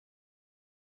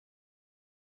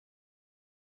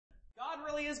God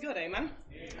really is good, amen?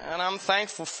 And I'm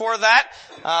thankful for that.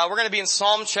 We're going to be in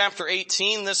Psalm chapter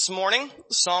 18 this morning.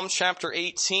 Psalm chapter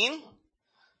 18.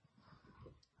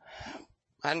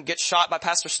 I didn't get shot by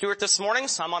Pastor Stewart this morning,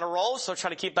 so I'm on a roll, so try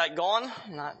to keep that going.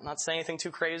 Not say anything too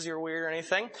crazy or weird or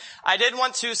anything. I did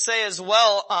want to say as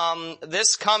well,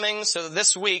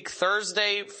 this week,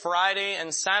 Thursday, Friday,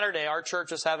 and Saturday, our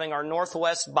church is having our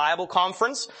Northwest Bible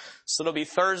Conference. So it'll be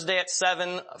Thursday at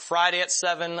 7, Friday at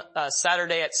 7,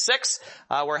 Saturday at 6.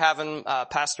 We're having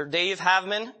Pastor Dave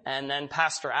Havman and then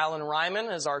Pastor Alan Ryman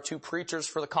as our two preachers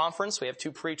for the conference. We have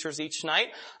two preachers each night.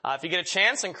 If you get a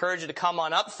chance, I encourage you to come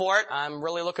on up for it. I'm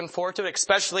really looking forward to it,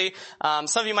 especially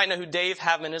some of you might know who Dave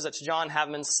Havman is. That's John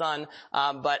Havman's son.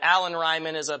 But Alan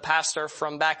Ryman is a pastor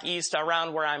from back east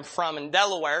around where I'm from in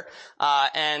Delaware.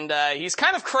 And he's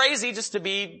kind of crazy, just to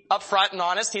be upfront and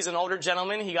honest. He's an older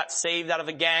gentleman. He got saved out of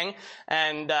a gang.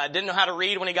 And didn't know how to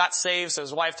read when he got saved, so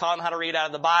his wife taught him how to read out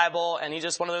of the Bible, and he's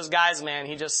just one of those guys, man.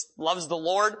 He just loves the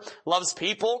Lord, loves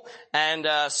people, and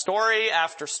story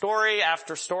after story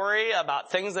after story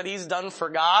about things that he's done for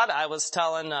God. I was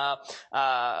telling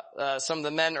some of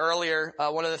the men earlier,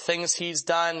 one of the things he's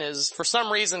done is, for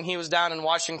some reason, he was down in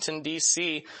Washington,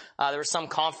 D.C. There was some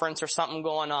conference or something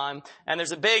going on, and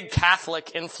there's a big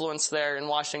Catholic influence there in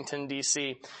Washington,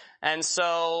 D.C., and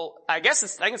so, I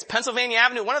think it's Pennsylvania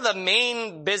Avenue, one of the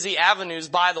main busy avenues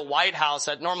by the White House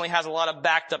that normally has a lot of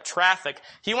backed up traffic.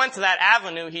 He went to that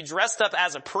avenue, he dressed up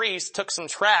as a priest, took some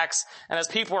tracts, and as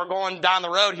people were going down the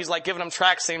road, he's like giving them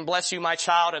tracts saying, "Bless you, my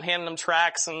child," and handing them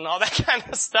tracts and all that kind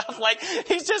of stuff. Like,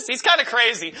 he's kind of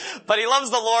crazy. But he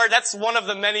loves the Lord. That's one of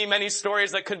the many, many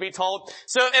stories that could be told.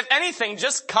 So if anything,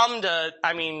 just come to,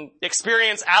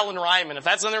 experience Alan Ryman. If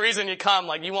that's the only reason you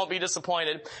come, you won't be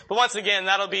disappointed. But once again,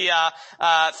 that'll be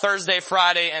Thursday,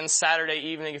 Friday, and Saturday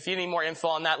evening. If you need more info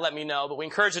on that, let me know. But we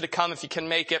encourage you to come if you can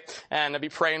make it, and I'll be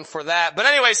praying for that. But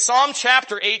anyway, Psalm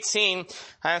chapter 18.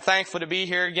 I'm thankful to be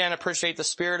here again. I appreciate the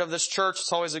spirit of this church.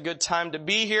 It's always a good time to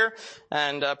be here,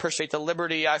 and appreciate the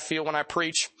liberty I feel when I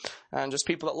preach, and just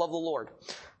people that love the Lord.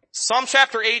 Psalm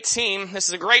chapter 18, this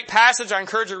is a great passage. I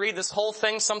encourage you to read this whole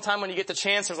thing sometime when you get the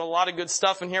chance. There's a lot of good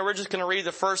stuff in here. We're just going to read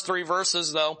the first 3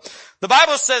 verses though. The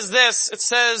Bible says this, it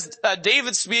says,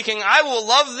 David speaking, "I will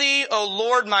love thee, O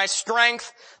Lord, my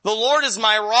strength. The Lord is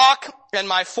my rock and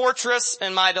my fortress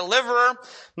and my deliverer,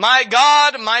 my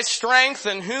God, my strength,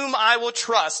 in whom I will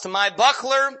trust, my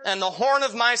buckler and the horn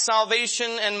of my salvation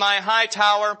and my high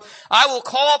tower. I will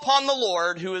call upon the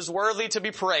Lord, who is worthy to be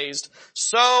praised.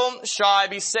 So shall I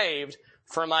be saved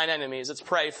from mine enemies." Let's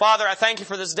pray. Father, I thank you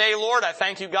for this day, Lord. I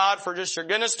thank you, God, for just your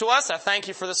goodness to us. I thank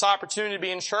you for this opportunity to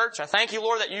be in church. I thank you,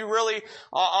 Lord, that you really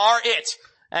are it.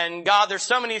 And God, there's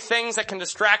so many things that can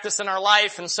distract us in our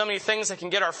life and so many things that can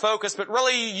get our focus, but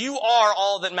really you are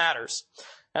all that matters.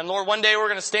 And Lord, one day we're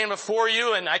going to stand before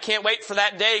you, and I can't wait for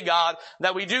that day, God,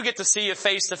 that we do get to see you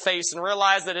face to face and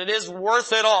realize that it is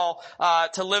worth it all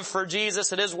to live for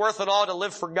Jesus. It is worth it all to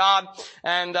live for God.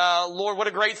 And Lord, what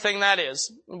a great thing that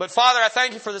is. But Father, I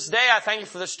thank you for this day. I thank you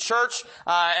for this church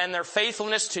and their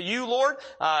faithfulness to you, Lord.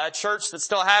 A church that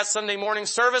still has Sunday morning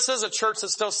services, a church that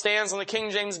still stands on the King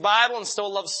James Bible and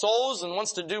still loves souls and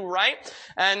wants to do right.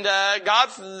 And God,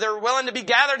 they're willing to be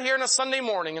gathered here on a Sunday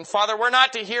morning. And Father, we're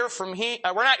not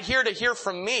here to hear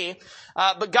from me,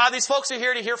 but God, these folks are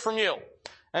here to hear from you.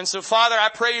 And so, Father, I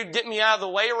pray you'd get me out of the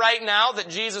way right now, that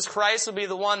Jesus Christ will be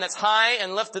the one that's high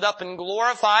and lifted up and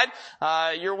glorified.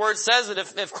 Your word says that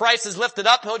if Christ is lifted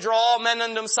up, he'll draw all men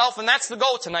unto himself, and that's the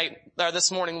goal tonight,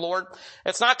 this morning, Lord.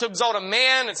 It's not to exalt a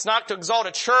man, it's not to exalt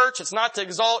a church, it's not to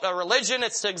exalt a religion,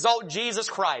 it's to exalt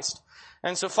Jesus Christ.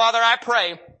 And so, Father, I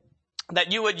pray that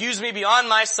you would use me beyond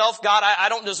myself. God, I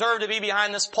don't deserve to be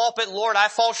behind this pulpit. Lord, I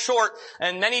fall short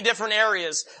in many different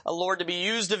areas, Lord, to be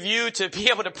used of you, to be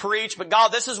able to preach. But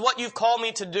God, this is what you've called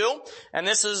me to do, and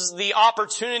this is the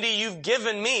opportunity you've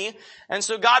given me. And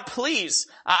so, God, please,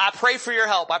 I pray for your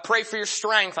help. I pray for your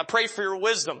strength. I pray for your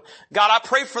wisdom. God, I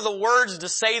pray for the words to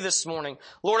say this morning.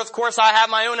 Lord, of course, I have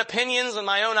my own opinions and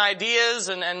my own ideas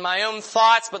and my own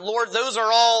thoughts, but Lord, those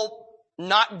are all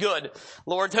not good.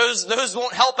 Lord, those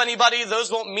won't help anybody.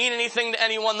 Those won't mean anything to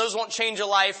anyone. Those won't change a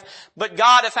life. But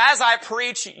God, if as I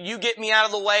preach, you get me out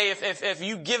of the way, if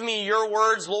you give me your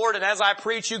words, Lord, and as I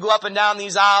preach, you go up and down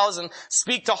these aisles and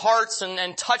speak to hearts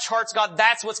and touch hearts, God,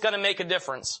 that's what's going to make a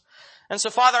difference. And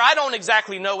so, Father, I don't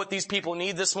exactly know what these people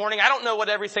need this morning. I don't know what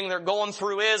everything they're going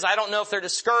through is. I don't know if they're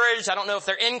discouraged. I don't know if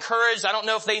they're encouraged. I don't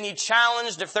know if they need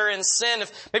challenged, if they're in sin.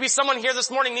 If maybe someone here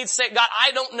this morning needs to say, God,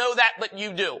 I don't know that, but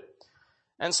you do.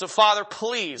 And so, Father,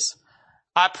 please,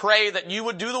 I pray that you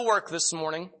would do the work this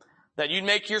morning, that you'd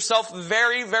make yourself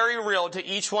very, very real to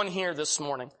each one here this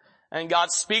morning. And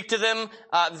God, speak to them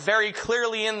very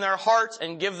clearly in their heart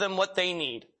and give them what they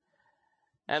need.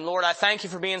 And Lord, I thank you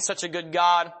for being such a good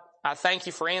God. I thank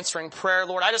you for answering prayer,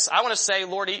 Lord. I want to say,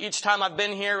 Lord, each time I've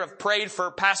been here, I've prayed for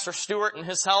Pastor Stewart and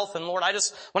his health. And Lord, I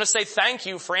just want to say thank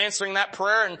you for answering that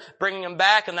prayer and bringing him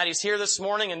back, and that he's here this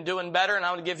morning and doing better. And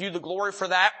I want to give you the glory for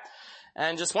that.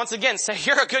 And just once again say,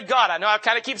 you're a good God. I know I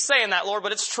kind of keep saying that, Lord,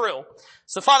 but it's true.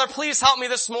 So Father, please help me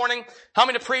this morning. Help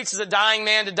me to preach as a dying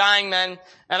man to dying men.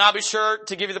 And I'll be sure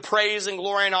to give you the praise and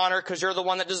glory and honor because you're the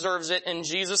one that deserves it. In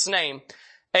Jesus' name,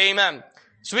 amen.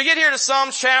 So we get here to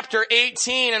Psalms chapter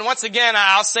 18, and once again,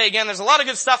 I'll say again, there's a lot of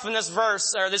good stuff in this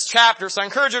verse, or this chapter, so I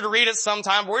encourage you to read it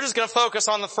sometime. We're just going to focus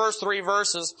on the first 3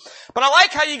 verses. But I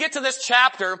like how you get to this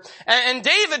chapter, and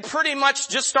David pretty much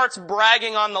just starts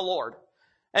bragging on the Lord.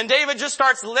 And David just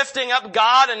starts lifting up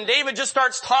God, and David just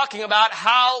starts talking about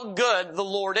how good the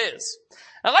Lord is.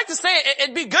 I'd like to say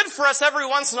it'd be good for us every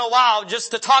once in a while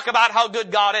just to talk about how good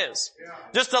God is.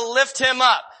 Just to lift Him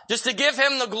up. Just to give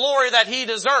Him the glory that He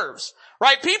deserves.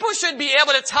 Right? People should be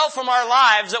able to tell from our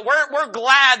lives that we're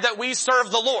glad that we serve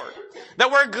the Lord.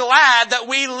 That we're glad that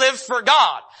we live for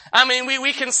God. I mean,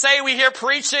 we can say we hear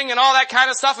preaching and all that kind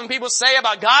of stuff, and people say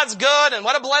about God's good and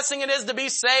what a blessing it is to be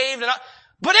saved.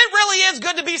 But it really is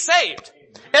good to be saved.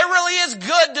 It really is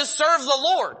good to serve the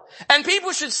Lord. And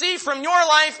people should see from your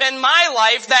life and my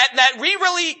life that we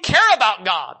really care about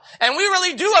God. And we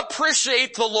really do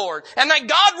appreciate the Lord. And that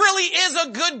God really is a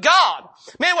good God.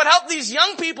 Man, what help these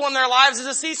young people in their lives is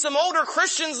to see some older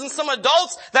Christians and some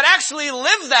adults that actually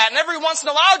live that. And every once in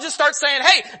a while just start saying,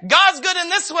 hey, God's good in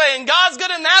this way, and God's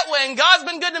good in that way, and God's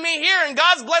been good to me here, and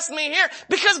God's blessed me here.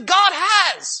 Because God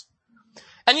has.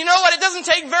 And you know what? It doesn't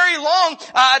take very long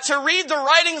to read the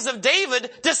writings of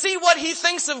David to see what he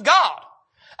thinks of God.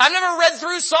 I've never read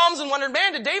through Psalms and wondered,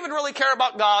 man, did David really care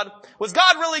about God? Was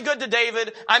God really good to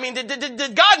David? I mean,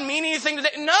 did God mean anything to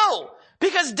David? No.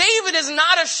 Because David is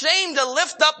not ashamed to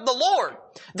lift up the Lord.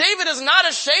 David is not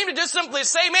ashamed to just simply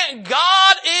say, man,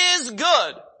 God is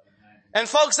good. And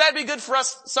folks, that'd be good for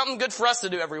us, something good for us to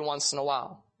do every once in a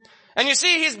while. And you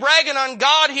see, he's bragging on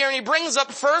God here, and he brings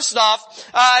up first off,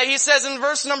 he says in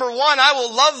verse number 1, I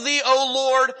will love thee, O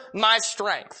Lord, my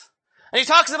strength. And he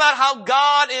talks about how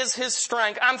God is his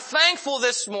strength. I'm thankful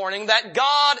this morning that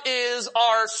God is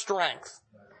our strength.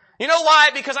 You know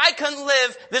why? Because I couldn't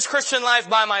live this Christian life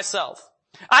by myself.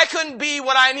 I couldn't be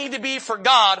what I need to be for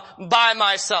God by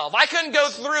myself. I couldn't go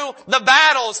through the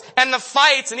battles and the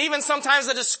fights and even sometimes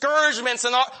the discouragements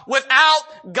and all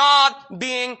without God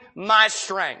being my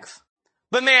strength.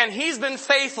 But man, He's been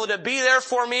faithful to be there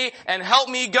for me and help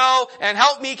me go and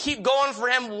help me keep going for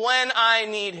Him when I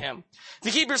need Him. If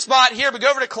you keep your spot here, but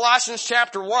go over to Colossians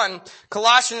chapter 1.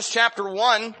 Colossians chapter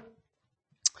 1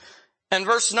 and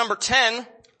verse number 10.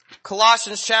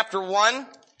 Colossians chapter 1.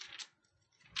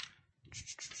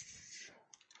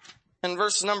 In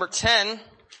verse number 10,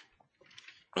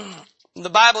 the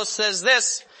Bible says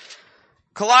this,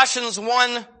 Colossians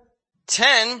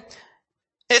 1:10,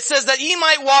 it says that ye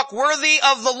might walk worthy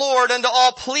of the Lord unto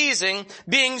all pleasing,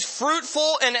 being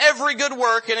fruitful in every good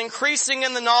work and increasing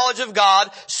in the knowledge of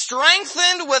God,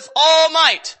 strengthened with all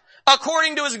might,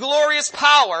 according to His glorious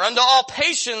power, unto all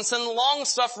patience and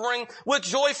long-suffering with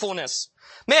joyfulness.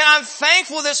 Man, I'm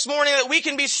thankful this morning that we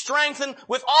can be strengthened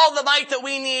with all the might that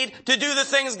we need to do the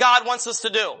things God wants us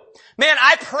to do. Man,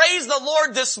 I praise the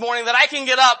Lord this morning that I can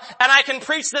get up and I can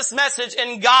preach this message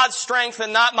in God's strength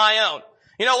and not my own.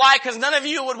 You know why? Because none of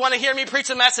you would want to hear me preach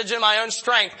a message in my own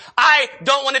strength. I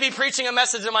don't want to be preaching a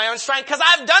message in my own strength because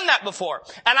I've done that before.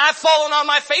 And I've fallen on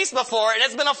my face before, and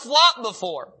it's been a flop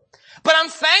before. But I'm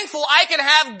thankful I can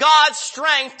have God's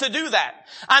strength to do that.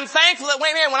 I'm thankful that,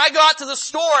 when I go out to the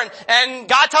store and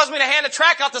God tells me to hand a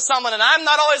tract out to someone, and I'm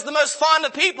not always the most fond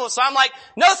of people, so I'm like,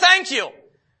 no thank you.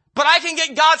 But I can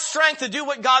get God's strength to do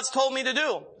what God's told me to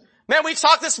do. Man, we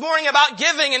talked this morning about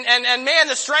giving and man,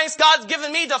 the strength God's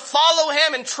given me to follow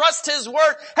Him and trust His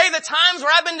word. Hey, the times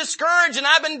where I've been discouraged and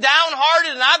I've been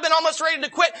downhearted and I've been almost ready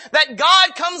to quit, that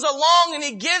God comes along and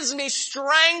He gives me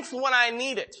strength when I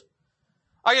need it.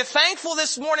 Are you thankful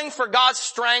this morning for God's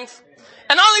strength?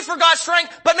 And not only for God's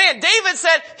strength, but man, David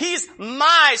said, He's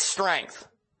my strength.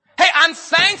 Hey, I'm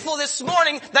thankful this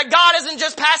morning that God isn't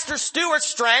just Pastor Stewart's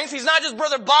strength. He's not just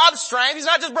Brother Bob's strength. He's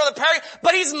not just Brother Perry,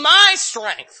 but He's my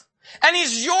strength. And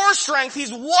He's your strength.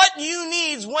 He's what you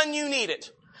need when you need it.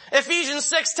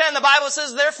 Ephesians 6:10, the Bible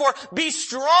says, therefore, be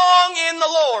strong in the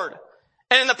Lord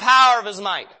and in the power of His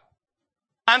might.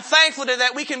 I'm thankful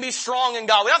that we can be strong in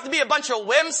God. We don't have to be a bunch of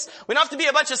wimps. We don't have to be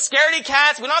a bunch of scaredy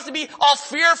cats. We don't have to be all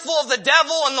fearful of the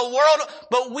devil and the world,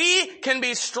 but we can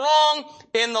be strong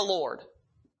in the Lord.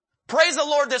 Praise the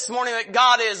Lord this morning that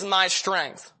God is my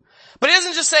strength. But he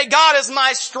doesn't just say God is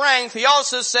my strength. He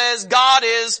also says God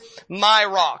is my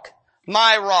rock.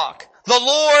 My rock. The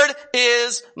Lord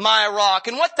is my rock.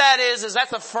 And what that is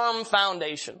that's a firm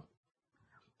foundation.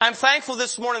 I'm thankful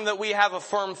this morning that we have a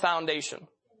firm foundation.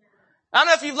 I don't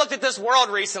know if you've looked at this world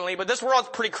recently, but this world's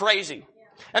pretty crazy.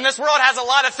 And this world has a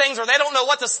lot of things where they don't know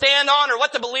what to stand on or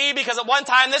what to believe, because at one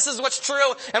time this is what's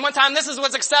true, and one time this is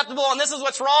what's acceptable, and this is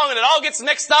what's wrong, and it all gets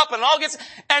mixed up,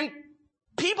 and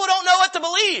people don't know what to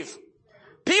believe.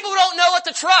 People don't know what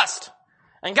to trust.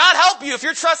 And God help you if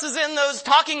your trust is in those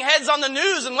talking heads on the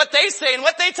news and what they say and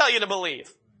what they tell you to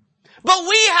believe. But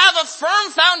we have a firm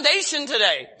foundation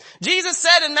today. Jesus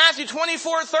said in Matthew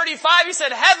 24:35, he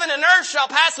said, heaven and earth shall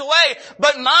pass away,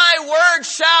 but my word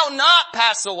shall not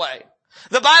pass away.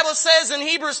 The Bible says in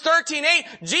Hebrews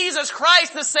 13:8, Jesus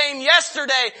Christ the same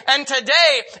yesterday and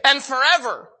today and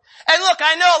forever. And look,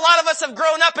 I know a lot of us have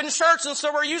grown up in church, and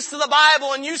so we're used to the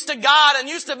Bible and used to God and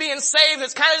used to being saved.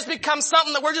 It's kind of just become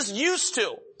something that we're just used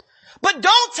to. But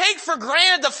don't take for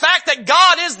granted the fact that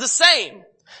God is the same.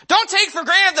 Don't take for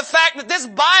granted the fact that this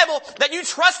Bible that you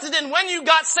trusted in when you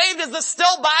got saved is the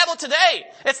still Bible today.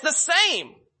 It's the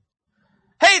same.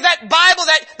 Hey, that Bible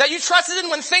that you trusted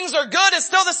in when things are good is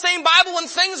still the same Bible when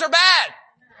things are bad.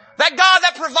 That God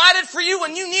that provided for you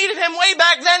when you needed Him way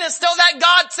back then is still that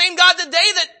God, same God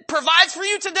today that provides for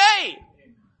you today.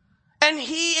 And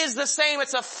He is the same.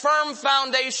 It's a firm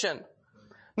foundation.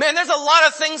 Man, there's a lot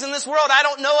of things in this world I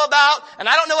don't know about, and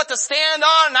I don't know what to stand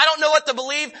on, and I don't know what to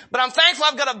believe, but I'm thankful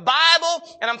I've got a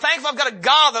Bible, and I'm thankful I've got a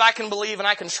God that I can believe and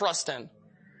I can trust in.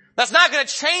 That's not going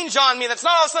to change on me. That's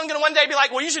not all of a sudden going to one day be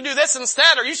like, well, you should do this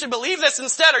instead, or you should believe this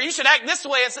instead, or you should act this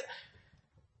way.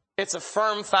 It's a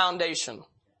firm foundation.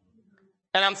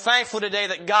 And I'm thankful today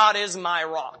that God is my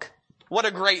rock. What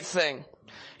a great thing.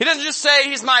 He doesn't just say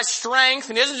He's my strength,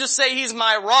 and He doesn't just say He's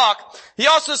my rock. He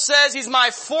also says He's my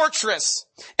fortress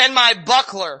and my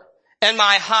buckler and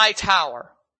my high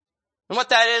tower. And what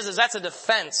that is that's a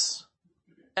defense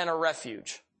and a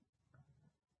refuge.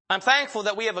 I'm thankful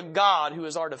that we have a God who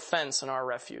is our defense and our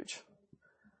refuge.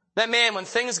 That man, when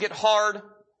things get hard,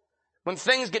 when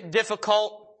things get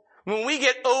difficult, when we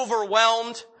get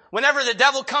overwhelmed, whenever the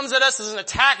devil comes at us and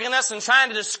attacking us and trying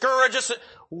to discourage us,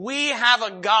 we have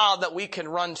a God that we can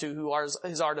run to who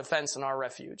is our defense and our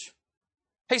refuge.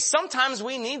 Hey, sometimes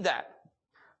we need that.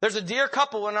 There's a dear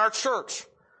couple in our church.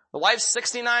 The wife's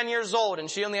 69 years old and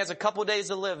she only has a couple days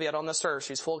to live yet on this earth.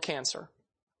 She's full of cancer.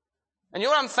 And you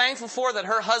know what I'm thankful for? That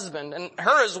her husband, and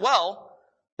her as well,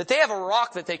 that they have a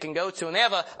rock that they can go to, and they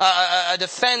have a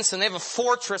defense, and they have a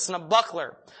fortress and a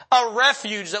buckler, a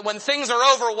refuge that when things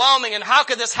are overwhelming and how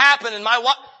could this happen and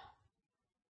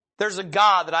there's a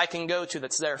God that I can go to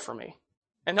that's there for me.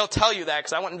 And He'll tell you that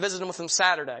because I went and visited him with him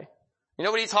Saturday. You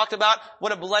know what he talked about?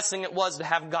 What a blessing it was to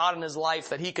have God in his life,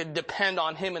 that he could depend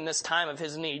on Him in this time of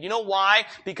his need. You know why?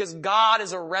 Because God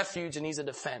is a refuge and He's a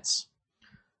defense.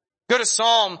 Go to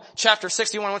Psalm chapter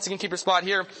 61. Once again, keep your spot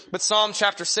here. But Psalm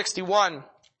chapter 61.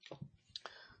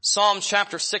 Psalm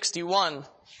chapter 61.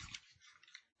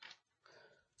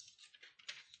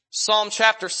 Psalm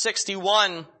chapter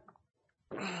 61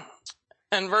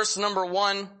 and verse number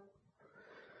 1.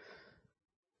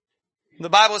 The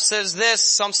Bible says this,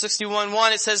 Psalm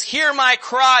 61:1, it says, hear my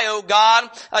cry, O God,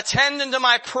 attend unto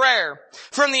my prayer.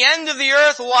 From the end of the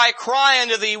earth will I cry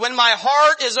unto thee. When my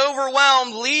heart is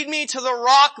overwhelmed, lead me to the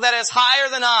rock that is higher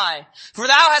than I. For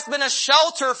thou hast been a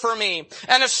shelter for me,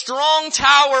 and a strong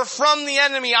tower from the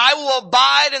enemy. I will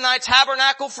abide in thy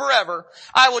tabernacle forever.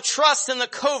 I will trust in the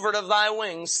covert of thy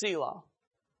wings, Selah.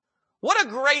 What a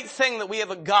great thing that we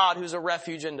have a God who's a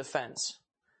refuge and defense.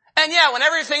 And yeah, when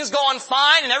everything's going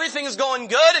fine and everything's going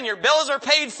good and your bills are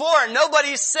paid for and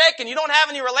nobody's sick and you don't have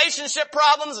any relationship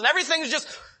problems and everything's just,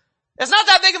 it's not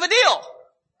that big of a deal.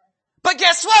 But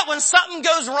guess what? When something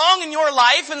goes wrong in your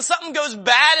life and something goes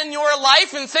bad in your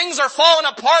life and things are falling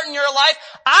apart in your life,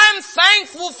 I'm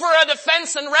thankful for a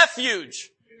defense and refuge.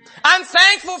 I'm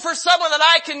thankful for someone that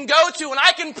I can go to and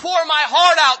I can pour my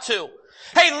heart out to.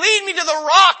 Hey, lead me to the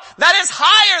rock that is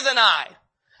higher than I.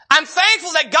 I'm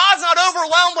thankful that God's not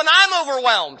overwhelmed when I'm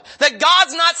overwhelmed. That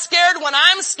God's not scared when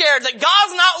I'm scared. That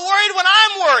God's not worried when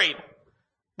I'm worried.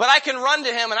 But I can run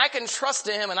to Him and I can trust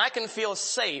in Him and I can feel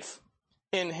safe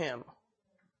in Him.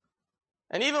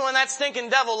 And even when that stinking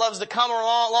devil loves to come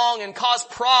along and cause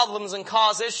problems and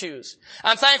cause issues,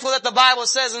 I'm thankful that the Bible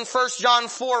says in 1 John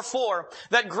 4:4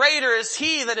 that greater is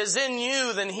He that is in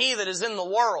you than he that is in the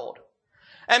world.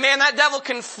 And man, that devil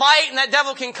can fight and that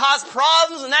devil can cause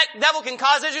problems and that devil can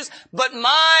cause issues, but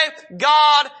my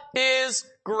God is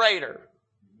greater.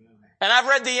 And I've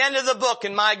read the end of the book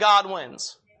and my God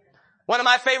wins. One of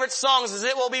my favorite songs is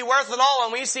It Will Be Worth It All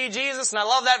when we see Jesus, and I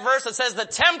love that verse that says, the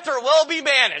tempter will be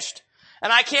banished.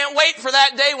 And I can't wait for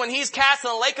that day when he's cast in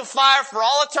a lake of fire for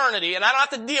all eternity, and I don't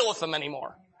have to deal with him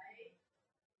anymore.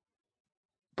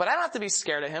 But I don't have to be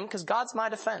scared of him because God's my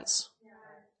defense.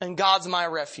 And God's my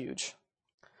refuge.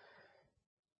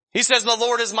 He says, the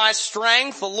Lord is my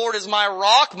strength, the Lord is my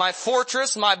rock, my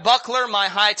fortress, my buckler, my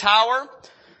high tower.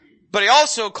 But he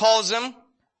also calls him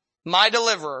my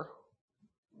deliverer.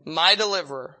 My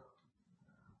deliverer.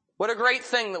 What a great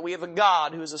thing that we have a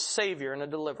God who is a Savior and a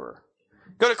deliverer.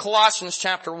 Go to Colossians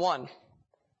chapter 1.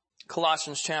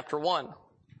 Colossians chapter 1.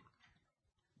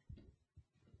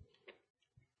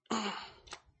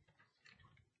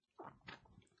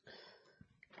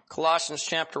 Colossians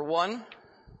chapter 1.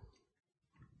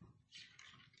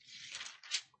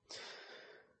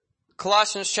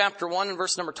 Colossians chapter 1 and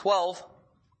verse number 12.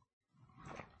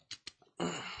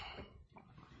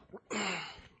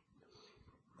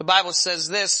 The Bible says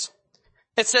this.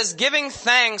 It says, giving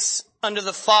thanks unto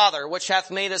the Father, which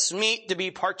hath made us meet to be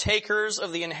partakers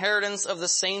of the inheritance of the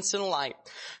saints in light,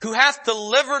 who hath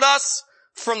delivered us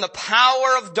from the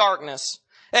power of darkness,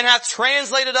 and hath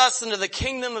translated us into the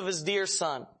kingdom of his dear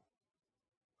Son.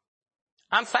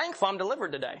 I'm thankful I'm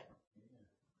delivered today.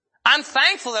 I'm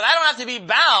thankful that I don't have to be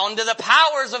bound to the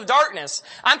powers of darkness.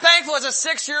 I'm thankful as a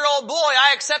 6-year-old boy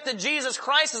I accepted Jesus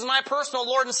Christ as my personal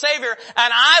Lord and Savior,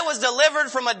 and I was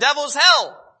delivered from a devil's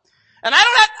hell. And I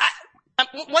don't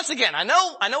have, once again, I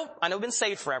know we've been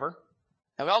saved forever.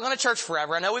 And we all gone to church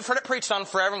forever. I know we've heard it preached on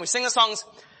forever, and we sing the songs.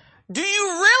 Do you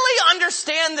really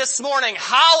understand this morning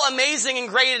how amazing and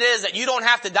great it is that you don't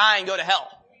have to die and go to hell?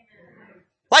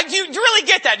 Like, do you really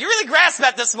get that? Do you really grasp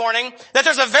that this morning? That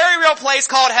there's a very real place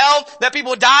called hell that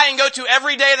people die and go to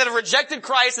every day that have rejected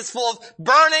Christ. It's full of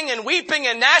burning and weeping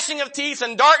and gnashing of teeth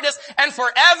and darkness, and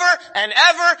forever and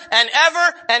ever and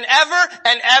ever and ever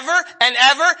and ever and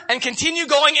ever and continue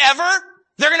going ever.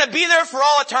 They're gonna be there for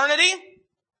all eternity.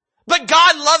 But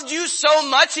God loved you so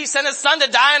much, He sent His Son to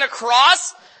die on a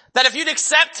cross, that if you'd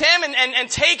accept Him and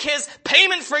take His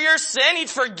payment for your sin, He'd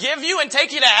forgive you and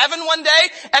take you to heaven one day,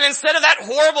 and instead of that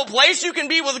horrible place, you can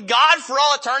be with God for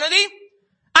all eternity.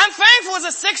 I'm thankful as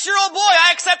a 6-year-old boy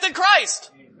I accepted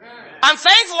Christ. Amen. I'm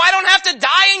thankful I don't have to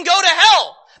die and go to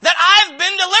hell, that I've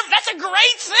been delivered. That's a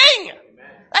great thing.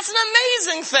 Amen. That's an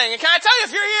amazing thing. And can I tell you,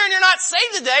 if you're here and you're not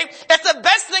saved today, it's the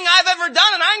best thing I've ever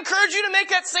done, and I encourage you to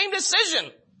make that same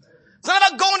decision. It's not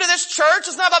about going to this church.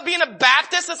 It's not about being a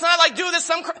Baptist. It's not like doing this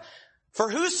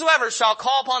for whosoever shall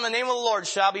call upon the name of the Lord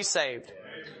shall be saved.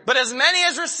 But as many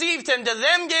as received Him, to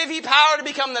them gave He power to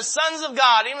become the sons of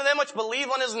God, even them which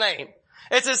believe on His name.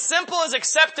 It's as simple as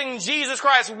accepting Jesus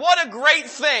Christ. What a great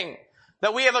thing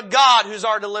that we have a God who's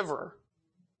our deliverer.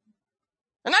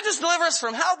 And not just deliver us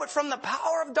from hell, but from the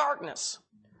power of darkness.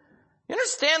 You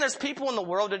understand there's people in the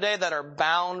world today that are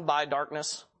bound by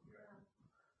darkness?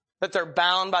 That they're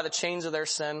bound by the chains of their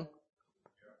sin.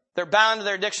 They're bound to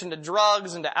their addiction to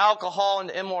drugs and to alcohol and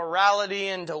to immorality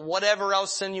and to whatever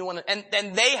else sin you want to,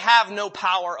 and they have no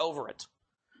power over it.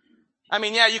 I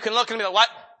mean, yeah, you can look and be like, what?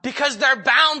 Because they're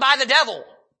bound by the devil.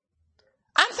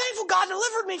 I'm thankful God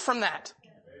delivered me from that.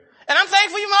 And I'm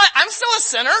thankful I'm still a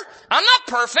sinner. I'm not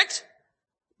perfect.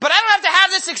 But I don't have to have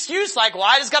this excuse like, well,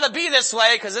 I just gotta be this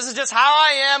way because this is just how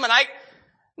I am,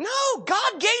 no,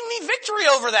 God gave me victory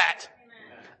over that.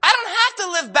 I don't have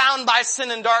to live bound by sin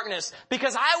and darkness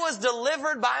because I was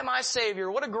delivered by my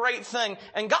Savior. What a great thing.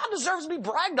 And God deserves to be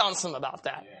bragged on some about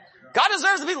that. God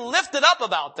deserves to be lifted up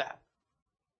about that.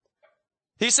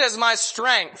 He says, my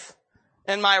strength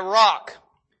and my rock,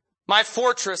 my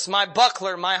fortress, my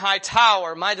buckler, my high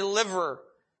tower, my deliverer.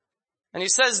 And He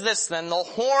says this then, the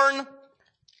horn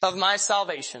of my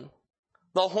salvation.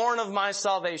 The horn of my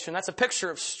salvation. That's a picture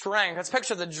of strength. That's a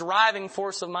picture of the driving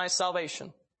force of my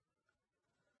salvation.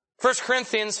 1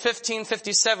 Corinthians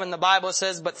 15:57, the Bible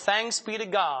says, but thanks be to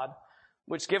God,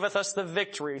 which giveth us the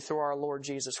victory through our Lord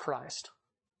Jesus Christ.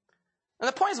 And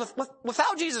the point is,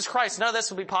 without Jesus Christ, none of this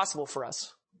would be possible for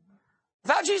us.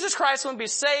 Without Jesus Christ, we wouldn't be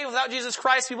saved. Without Jesus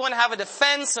Christ, we wouldn't have a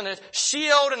defense and a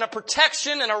shield and a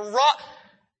protection and a rock.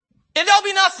 It'd all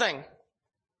be nothing.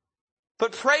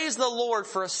 But praise the Lord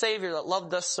for a Savior that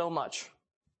loved us so much.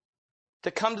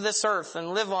 To come to this earth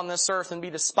and live on this earth and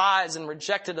be despised and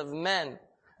rejected of men.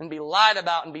 And be lied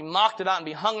about and be mocked about and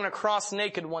be hung on a cross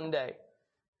naked one day.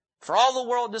 For all the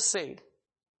world to see.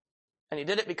 And He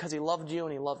did it because He loved you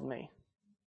and He loved me.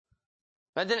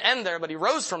 That didn't end there, but He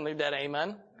rose from the dead,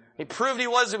 amen. He proved He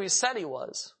was who He said He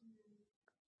was.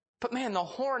 But man, the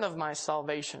horn of my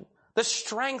salvation, the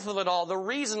strength of it all, the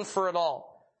reason for it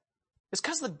all, is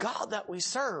because the God that we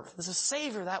serve is a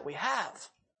Savior that we have.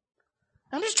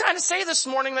 I'm just trying to say this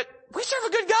morning that we serve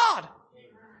a good God.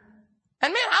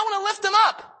 And man, I want to lift him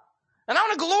up. And I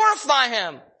want to glorify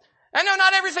him. I know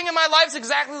not everything in my life is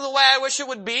exactly the way I wish it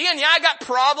would be. And yeah, I got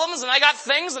problems and I got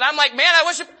things that I'm like, man, I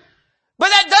wish it... But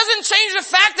that doesn't change the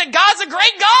fact that God's a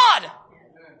great God.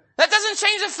 That doesn't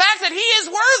change the fact that he is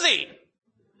worthy.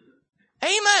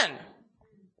 Amen.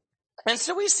 And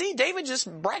so we see David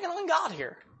just bragging on God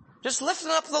here. Just lifting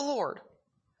up the Lord.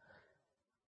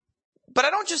 But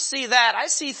I don't just see that. I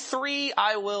see 3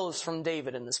 I wills from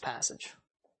David in this passage.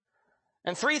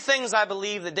 And 3 things I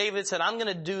believe that David said, I'm going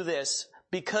to do this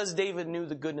because David knew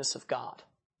the goodness of God.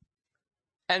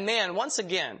 And man, once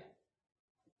again,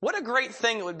 what a great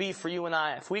thing it would be for you and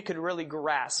I if we could really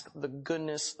grasp the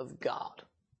goodness of God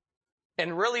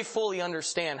and really fully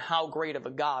understand how great of a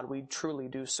God we truly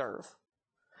do serve.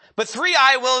 But 3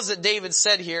 I wills that David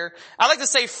said here, I'd like to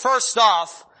say first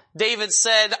off, David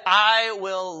said, I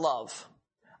will love.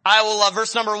 I will love.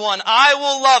 Verse number 1, I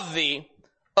will love thee,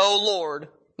 O Lord,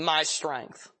 my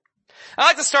strength. I'd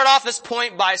like to start off this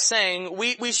point by saying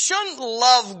we shouldn't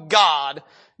love God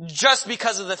just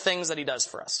because of the things that he does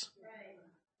for us.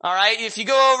 All right. If you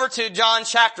go over to John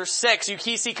chapter 6, you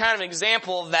see kind of an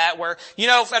example of that where,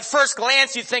 at first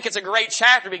glance you think it's a great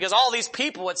chapter because all these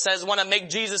people, it says, want to make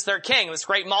Jesus their king. This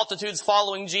great multitudes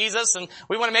following Jesus and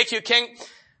we want to make you a king.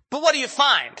 But what do you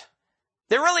find?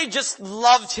 They really just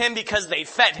loved him because they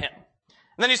fed him.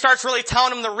 And then he starts really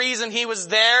telling them the reason he was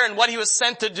there and what he was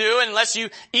sent to do. And unless you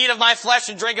eat of my flesh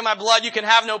and drink of my blood, you can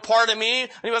have no part of me.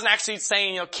 And he wasn't actually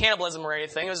saying, cannibalism or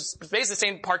anything. It was basically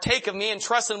saying partake of me and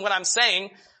trust in what I'm saying.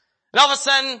 And all of a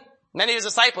sudden, many of his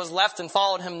disciples left and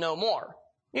followed him no more.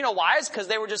 You know why? It's because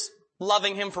they were just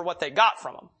loving him for what they got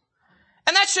from him.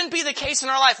 And that shouldn't be the case in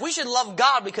our life. We should love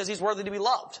God because he's worthy to be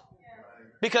loved.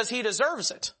 Because he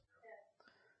deserves it.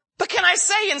 But can I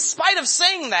say, in spite of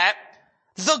saying that,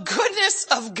 the goodness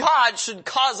of God should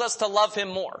cause us to love him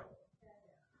more.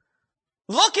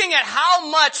 Looking at how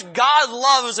much God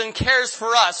loves and cares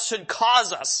for us should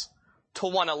cause us to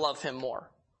want to love him more.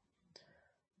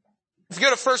 If you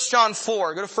go to 1 John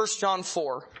 4, go to 1 John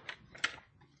 4.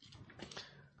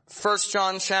 1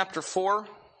 John chapter 4.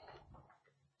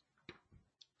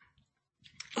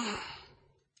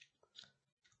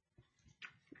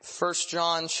 First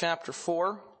John chapter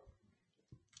 4.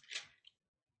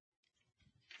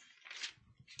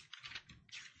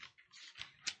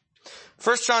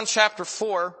 First John chapter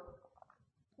 4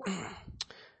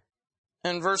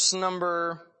 and verse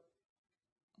number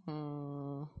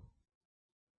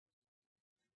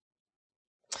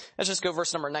let's just go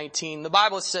verse number 19. The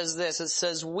Bible says this. It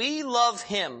says, we love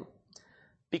him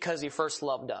because he first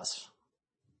loved us.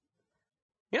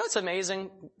 You know, it's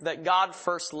amazing that God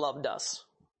first loved us.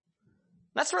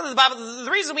 That's really the Bible.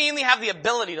 The reason we only have the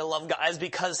ability to love God is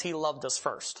because he loved us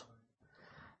first.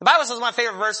 The Bible says my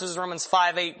favorite verse is Romans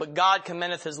 5:8, but God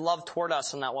commendeth his love toward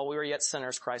us in that while we were yet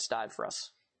sinners, Christ died for us.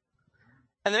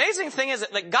 And the amazing thing is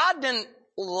that God didn't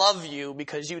love you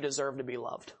because you deserve to be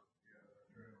loved.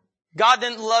 God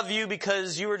didn't love you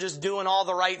because you were just doing all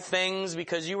the right things,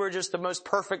 because you were just the most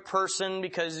perfect person,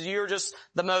 because you're just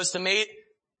the most amazing.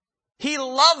 He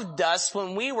loved us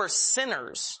when we were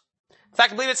sinners. In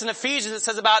fact, I believe it's in Ephesians, it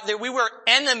says about that we were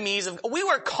enemies we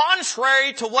were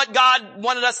contrary to what God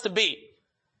wanted us to be.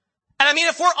 And I mean,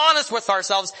 if we're honest with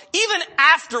ourselves, even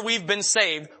after we've been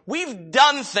saved, we've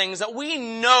done things that we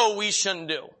know we shouldn't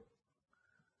do.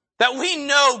 That we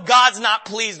know God's not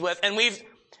pleased with, and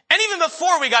even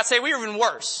before we got saved, we were even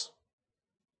worse.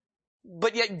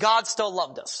 But yet God still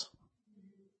loved us.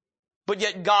 But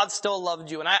yet God still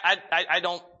loved you, and I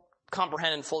don't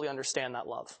comprehend and fully understand that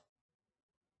love.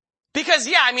 Because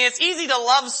it's easy to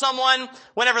love someone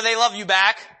whenever they love you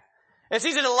back. It's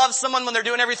easy to love someone when they're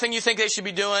doing everything you think they should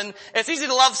be doing. It's easy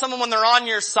to love someone when they're on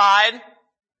your side.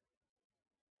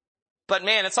 But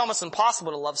man, it's almost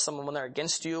impossible to love someone when they're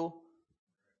against you,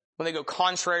 when they go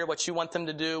contrary to what you want them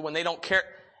to do, when they don't care.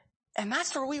 And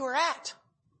that's where we were at.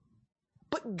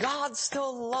 But God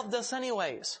still loved us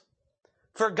anyways.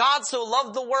 For God so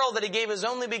loved the world that he gave his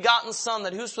only begotten Son,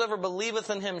 that whosoever believeth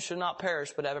in him should not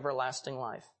perish but have everlasting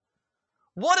life.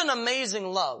 What an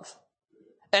amazing love.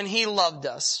 And he loved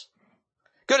us.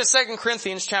 Go to 2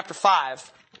 Corinthians chapter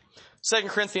 5. 2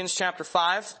 Corinthians chapter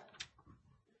 5.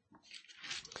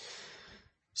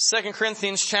 2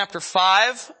 Corinthians chapter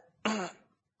 5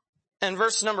 and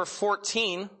verse number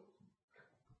 14.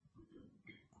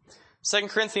 2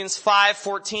 Corinthians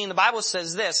 5:14, the Bible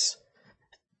says this.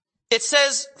 It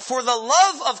says, for the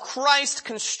love of Christ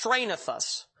constraineth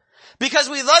us, Because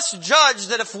we thus judge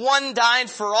that if one died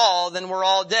for all, then we're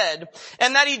all dead,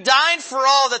 and that he died for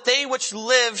all, that they which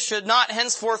live should not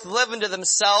henceforth live unto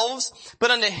themselves,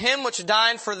 but unto him which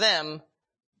died for them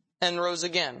and rose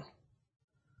again.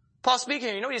 Paul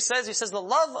speaking, you know what he says? He says the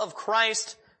love of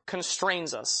Christ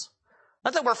constrains us.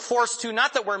 Not that we're forced to,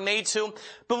 not that we're made to,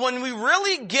 but when we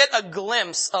really get a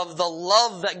glimpse of the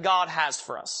love that God has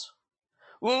for us.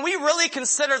 When we really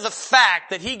consider the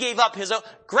fact that he gave up his own,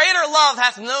 greater love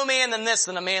hath no man than this,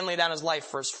 than a man lay down his life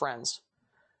for his friends.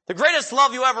 The greatest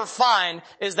love you ever find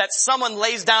is that someone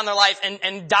lays down their life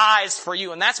and dies for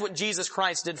you. And that's what Jesus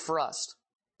Christ did for us.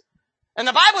 And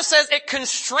the Bible says it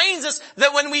constrains us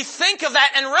that when we think of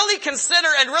that and really consider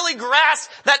and really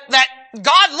grasp that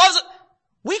God loves it,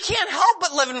 we can't help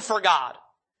but living for God.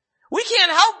 We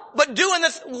can't help but doing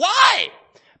this. Why?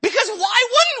 Because why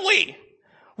wouldn't we?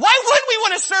 Why wouldn't we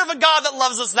want to serve a God that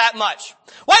loves us that much?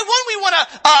 Why wouldn't we want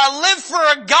to live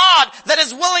for a God that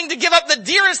is willing to give up the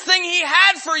dearest thing he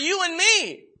had for you and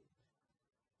me?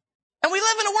 And we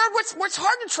live in a world where it's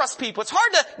hard to trust people. It's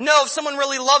hard to know if someone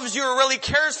really loves you or really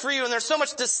cares for you, and there's so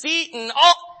much deceit and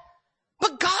all.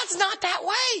 But God's not that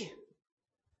way.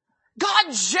 God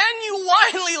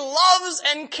genuinely loves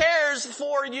and cares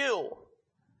for you.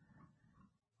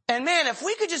 And man, if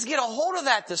we could just get a hold of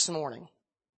that this morning.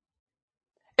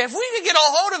 If we could get a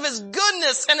hold of his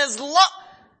goodness and his love,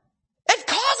 it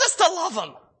causes us to love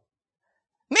him.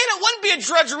 Man, it wouldn't be a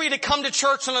drudgery to come to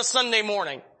church on a Sunday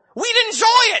morning. We'd enjoy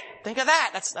it. Think of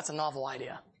that. That's a novel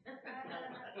idea.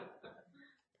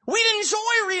 We'd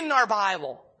enjoy reading our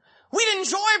Bible. We'd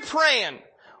enjoy praying.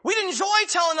 We'd enjoy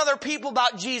telling other people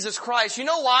about Jesus Christ. You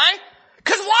know why?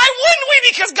 Because why wouldn't we?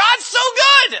 Because God's so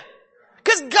good.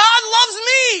 Because God loves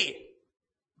me.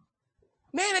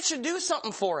 Man, it should do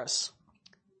something for us.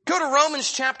 Go to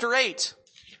Romans chapter 8.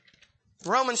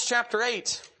 Romans chapter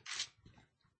 8.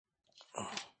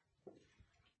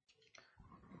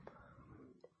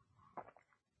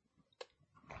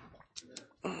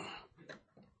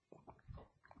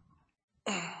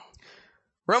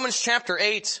 Romans chapter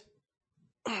 8,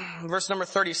 verse number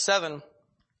 37.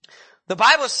 The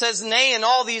Bible says, "Nay, in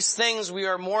all these things we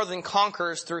are more than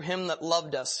conquerors through him that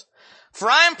loved us. For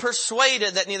I am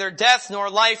persuaded that neither death, nor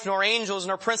life, nor angels,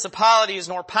 nor principalities,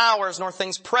 nor powers, nor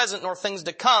things present, nor things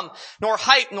to come, nor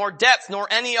height, nor depth, nor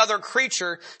any other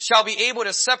creature shall be able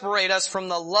to separate us from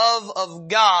the love of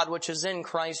God which is in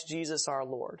Christ Jesus our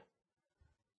Lord."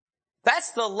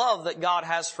 That's the love that God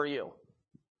has for you.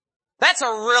 That's a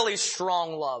really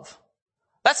strong love.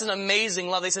 That's an amazing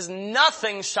love. He says,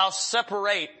 nothing shall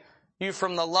separate you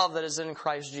from the love that is in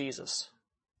Christ Jesus.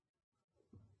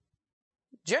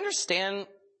 Do you understand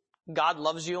God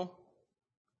loves you?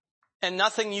 And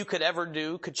nothing you could ever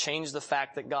do could change the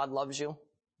fact that God loves you.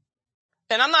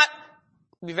 And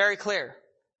be very clear.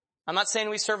 I'm not saying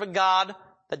we serve a God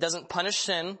that doesn't punish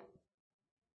sin,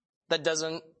 that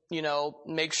doesn't,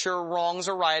 make sure wrongs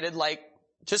are righted. Like,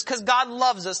 just because God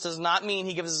loves us does not mean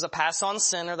he gives us a pass on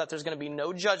sin or that there's going to be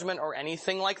no judgment or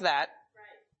anything like that.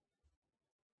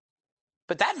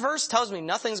 But that verse tells me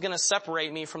nothing's going to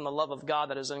separate me from the love of God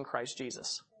that is in Christ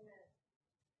Jesus.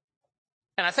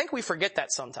 And I think we forget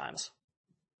that sometimes.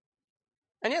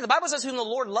 And the Bible says, whom the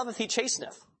Lord loveth, he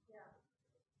chasteneth.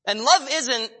 And love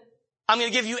isn't, I'm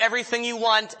going to give you everything you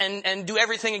want and do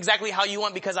everything exactly how you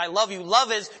want because I love you.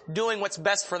 Love is doing what's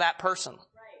best for that person.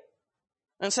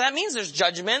 And so that means there's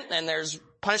judgment and there's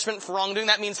punishment for wrongdoing.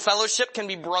 That means fellowship can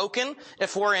be broken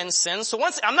if we're in sin. So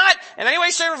I'm not in any way,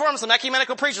 shape, or form some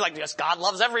ecumenical preacher like, yes, God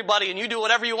loves everybody and you do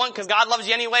whatever you want because God loves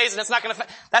you anyways and it's not going to,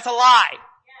 that's a lie.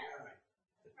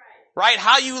 Right?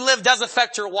 How you live does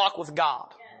affect your walk with God.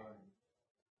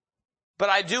 But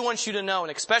I do want you to know,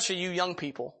 and especially you young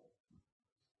people,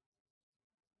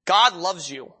 God loves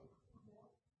you.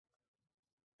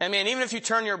 And man, even if you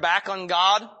turn your back on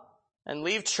God and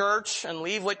leave church and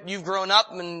leave what you've grown up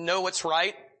and know what's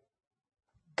right,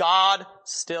 God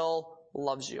still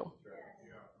loves you.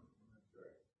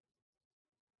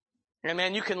 And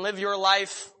man, you can live your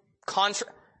life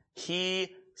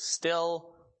he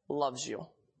still loves you.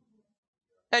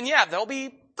 And there'll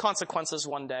be consequences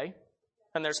one day.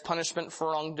 And there's punishment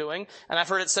for wrongdoing. And I've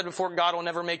heard it said before, God will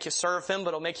never make you serve him,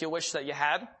 but he'll make you wish that you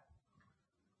had.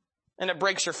 And it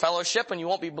breaks your fellowship and you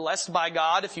won't be blessed by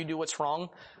God if you do what's wrong.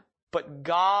 But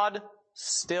God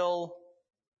still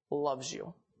loves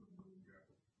you.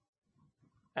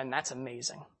 And that's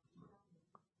amazing.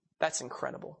 That's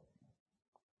incredible.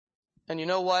 And you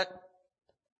know what?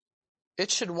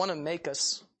 It should want to make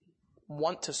us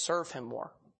want to serve him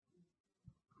more.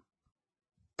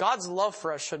 God's love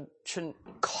for us should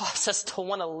cause us to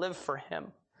want to live for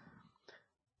him.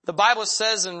 The Bible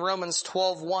says in Romans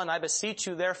 12:1, I beseech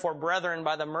you therefore, brethren,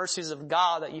 by the mercies of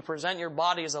God, that you present your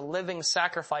body as a living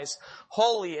sacrifice,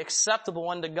 holy, acceptable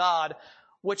unto God,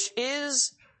 which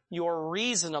is your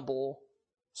reasonable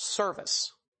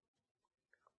service.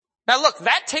 Now look,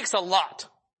 that takes a lot.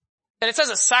 And it says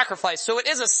a sacrifice. So it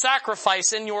is a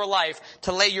sacrifice in your life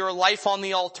to lay your life on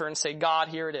the altar and say, God,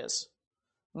 here it is.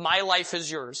 My life is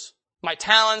yours. My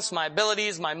talents, my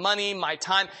abilities, my money, my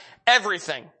time,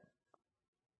 everything.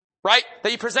 Right?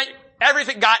 That you present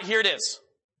everything. God, here it is.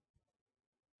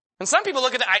 And some people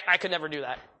look at it, I could never do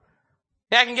that.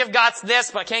 Yeah, I can give God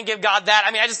this, but I can't give God that.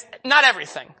 I mean, not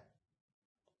everything.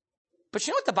 But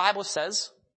you know what the Bible says?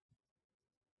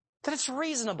 That it's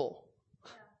reasonable.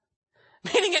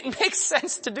 Meaning it makes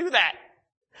sense to do that.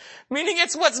 Meaning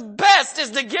it's what's best is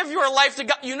to give your life to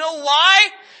God. You know why?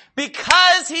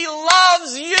 Because He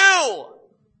loves you.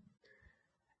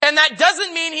 And that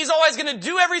doesn't mean He's always going to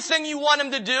do everything you want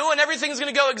Him to do and everything's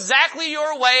going to go exactly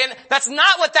your way. And that's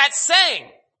not what that's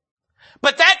saying.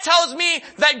 But that tells me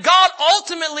that God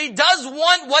ultimately does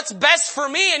want what's best for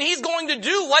me and He's going to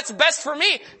do what's best for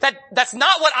me. That's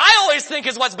not what I always think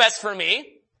is what's best for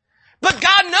me. But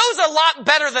God knows a lot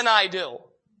better than I do.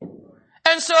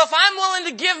 And so if I'm willing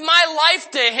to give my life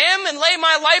to Him and lay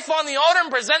my life on the altar and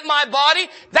present my body,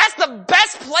 that's the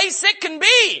best place it can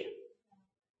be.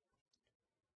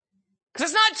 Because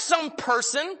it's not some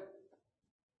person.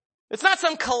 It's not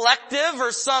some collective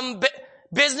or some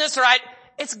business or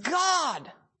it's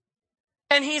God.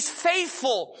 And He's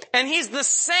faithful. And He's the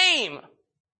same.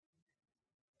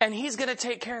 And He's going to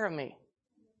take care of me.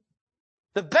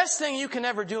 The best thing you can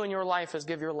ever do in your life is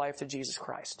give your life to Jesus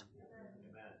Christ.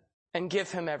 And give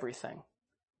Him everything.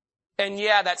 And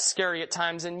yeah, that's scary at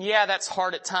times. And yeah, that's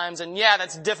hard at times. And yeah,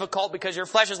 that's difficult because your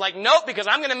flesh is like, nope, because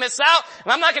I'm going to miss out.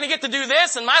 And I'm not going to get to do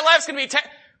this. And my life's going to be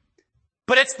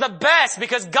But it's the best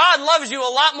because God loves you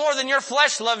a lot more than your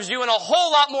flesh loves you. And a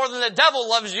whole lot more than the devil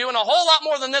loves you. And a whole lot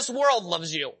more than this world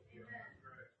loves you.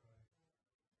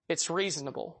 It's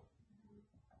reasonable.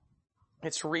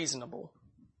 It's reasonable.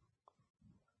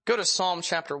 Go to Psalm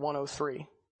chapter 103.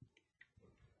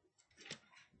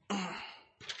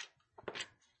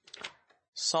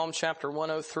 Psalm chapter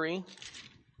 103.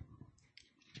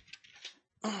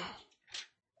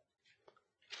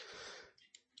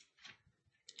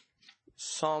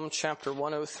 Psalm chapter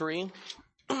 103.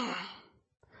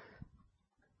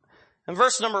 In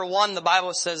verse number 1, the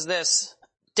Bible says this.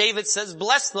 David says,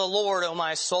 bless the Lord, O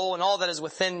my soul, and all that is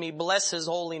within me. Bless His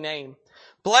holy name.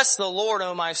 Bless the Lord,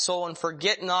 O my soul, and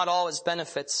forget not all His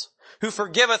benefits. Who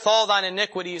forgiveth all thine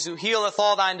iniquities, who healeth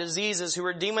all thine diseases, who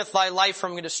redeemeth thy life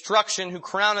from destruction, who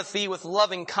crowneth thee with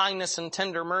loving kindness and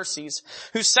tender mercies,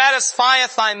 who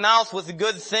satisfieth thy mouth with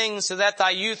good things, so that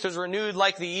thy youth is renewed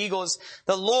like the eagles.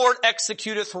 The Lord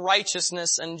executeth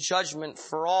righteousness and judgment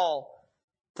for all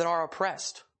that are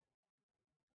oppressed.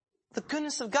 The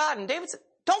goodness of God. And David said,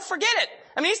 don't forget it.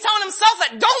 I mean, he's telling himself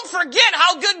that. Don't forget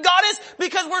how good God is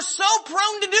because we're so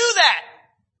prone to do that.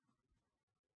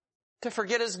 To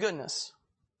forget His goodness.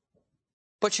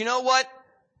 But you know what?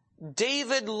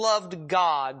 David loved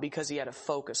God because he had a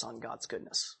focus on God's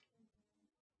goodness.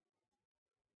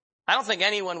 I don't think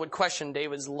anyone would question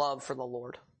David's love for the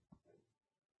Lord.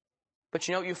 But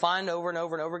you know what you find over and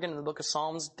over and over again in the book of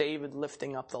Psalms? David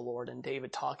lifting up the Lord and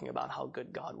David talking about how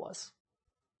good God was.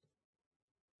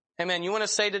 Amen. You want to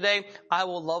say today, I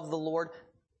will love the Lord?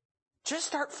 Just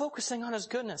start focusing on His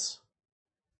goodness.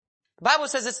 The Bible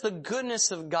says it's the goodness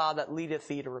of God that leadeth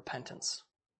thee to repentance.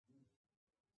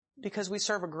 Because we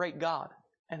serve a great God,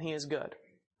 and He is good.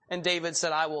 And David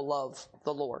said, I will love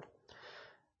the Lord.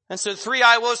 And so 3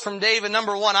 I wills from David.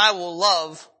 Number 1, I will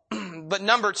love. But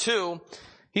number 2,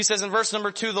 he says in verse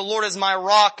number 2, the Lord is my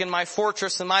rock and my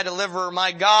fortress and my deliverer,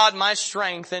 my God, my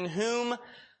strength, in whom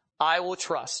I will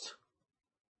trust.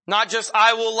 Not just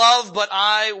I will love, but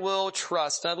I will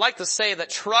trust. And I'd like to say that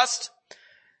trust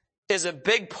is a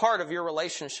big part of your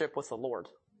relationship with the Lord.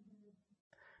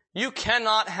 You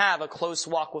cannot have a close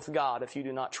walk with God if you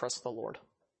do not trust the Lord.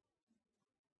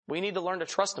 We need to learn to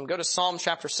trust Him. Go to Psalm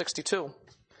chapter 62.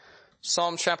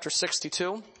 Psalm chapter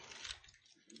 62.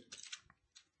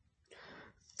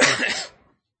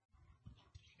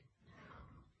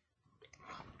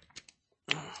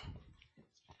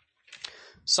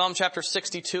 Psalm chapter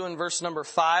 62 and verse number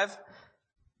 5.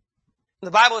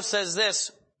 The Bible says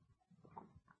this,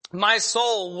 my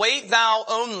soul, wait thou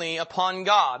only upon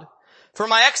God, for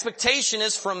my expectation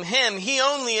is from Him. He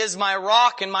only is my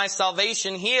rock and my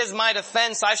salvation. He is my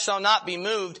defense. I shall not be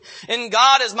moved. In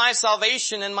God is my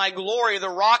salvation and my glory. The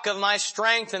rock of my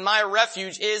strength and my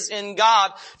refuge is in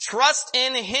God. Trust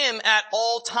in Him at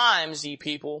all times, ye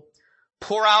people.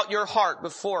 Pour out your heart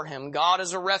before him. God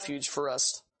is a refuge for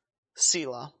us.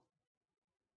 Selah.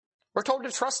 We're told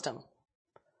to trust him.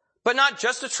 But not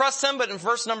just to trust him, but in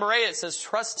verse number 8 it says,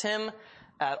 trust him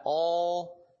at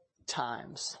all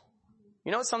times.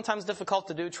 You know what's sometimes difficult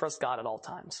to do? Trust God at all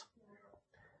times.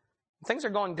 When things are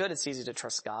going good, it's easy to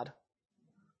trust God.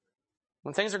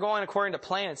 When things are going according to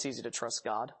plan, it's easy to trust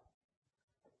God.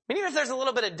 And even if there's a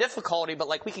little bit of difficulty, but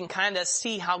like we can kind of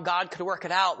see how God could work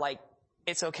it out, like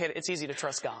it's okay, it's easy to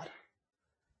trust God.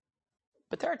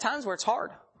 But there are times where it's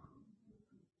hard.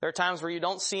 There are times where you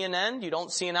don't see an end, you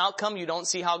don't see an outcome, you don't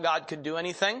see how God could do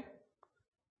anything,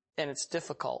 and it's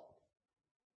difficult.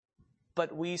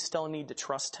 But we still need to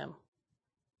trust him.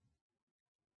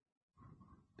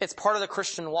 It's part of the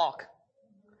Christian walk.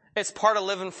 It's part of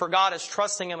living for God is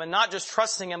trusting him, and not just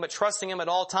trusting him, but trusting him at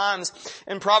all times.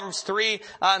 In Proverbs 3,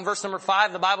 in verse number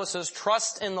 5, the Bible says,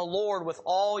 trust in the Lord with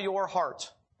all your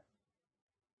heart.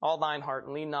 All thine heart,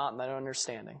 and lean not on thine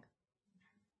understanding.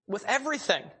 With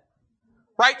everything.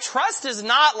 Right? Trust is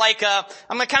not like I'm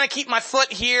going to kind of keep my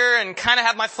foot here and kind of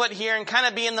have my foot here and kind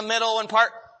of be in the middle and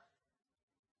part.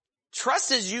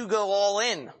 Trust is you go all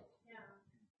in.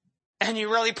 And you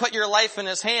really put your life in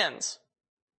his hands.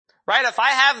 Right? If I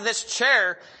have this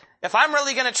chair, if I'm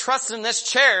really going to trust in this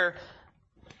chair,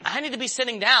 I need to be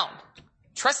sitting down.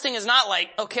 Trusting is not like,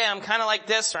 okay, I'm kind of like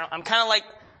this, or I'm kind of like,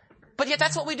 but yet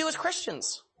that's what we do as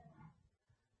Christians.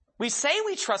 We say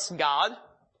we trust God,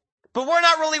 but we're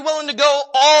not really willing to go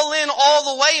all in,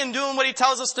 all the way in doing what he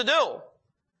tells us to do.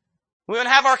 We want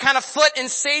to have our kind of foot in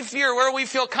safety or where we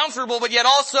feel comfortable, but yet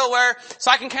also where, so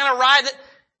I can kind of ride it.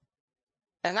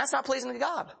 And that's not pleasing to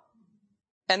God.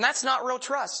 And that's not real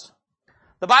trust.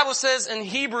 The Bible says in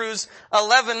Hebrews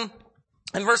 11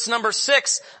 and verse number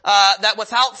 6, that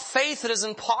without faith it is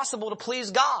impossible to please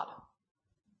God.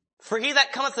 For he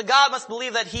that cometh to God must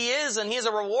believe that he is, and he is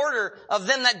a rewarder of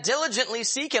them that diligently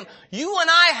seek him. You and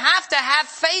I have to have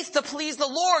faith to please the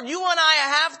Lord. You and I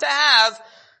have to have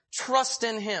trust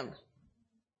in him.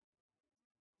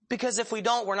 Because if we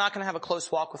don't, we're not going to have a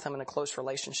close walk with him and a close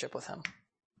relationship with him.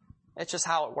 It's just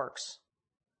how it works.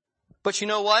 But you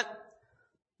know what?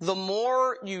 The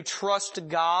more you trust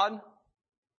God,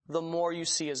 the more you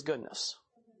see his goodness.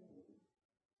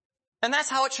 And that's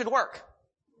how it should work.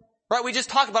 Right? We just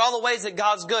talked about all the ways that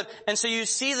God's good. And so you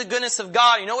see the goodness of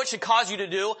God. You know what should cause you to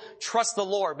do? Trust the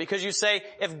Lord. Because you say,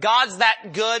 if God's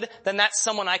that good, then that's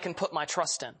someone I can put my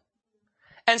trust in.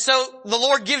 And so the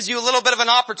Lord gives you a little bit of an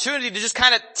opportunity to just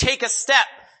kind of take a step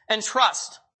and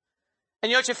trust. And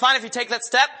you know what you find if you take that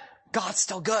step? God's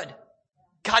still good.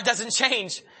 God doesn't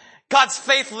change. God's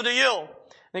faithful to you. And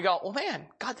you go, well man,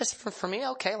 God, this is for me?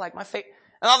 Okay, like my faith.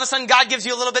 And all of a sudden God gives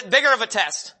you a little bit bigger of a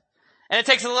test. And it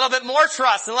takes a little bit more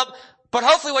trust. But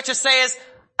hopefully what you say is,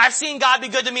 I've seen God be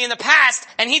good to me in the past,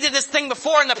 and he did this thing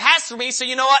before in the past for me, so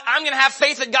you know what? I'm going to have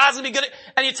faith that God's going to be good.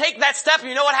 And you take that step, and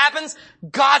you know what happens?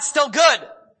 God's still good.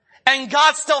 And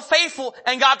God's still faithful,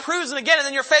 and God proves it again, and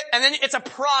then you're and then it's a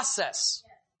process.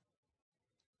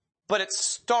 But it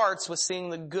starts with seeing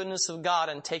the goodness of God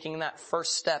and taking that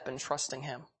first step and trusting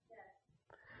him.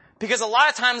 Because a lot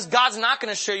of times God's not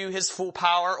going to show you his full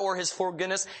power or his full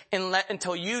goodness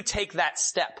until you take that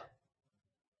step.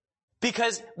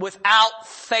 Because without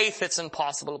faith, it's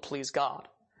impossible to please God.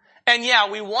 And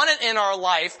yeah, we want it in our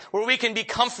life where we can be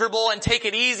comfortable and take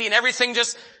it easy and everything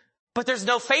but there's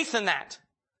no faith in that.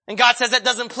 And God says that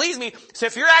doesn't please me. So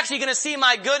if you're actually going to see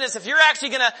my goodness, if you're actually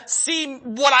going to see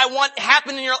what I want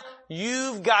happen in your life,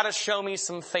 you've got to show me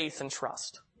some faith and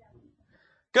trust.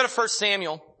 Go to 1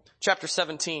 Samuel chapter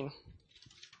 17.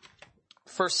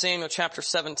 1 Samuel chapter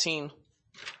 17.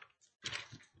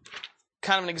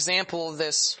 Kind of an example of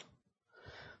this.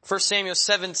 1 Samuel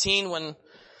 17, when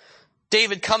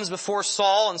David comes before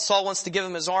Saul and Saul wants to give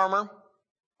him his armor.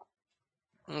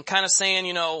 And kind of saying,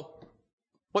 you know,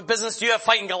 what business do you have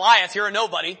fighting Goliath? You're a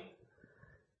nobody.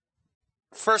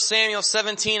 1 Samuel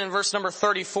 17 and verse number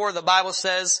 34, the Bible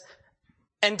says,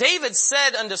 and David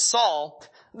said unto Saul,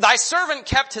 thy servant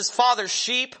kept his father's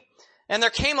sheep, and there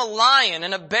came a lion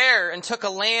and a bear and took a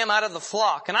lamb out of the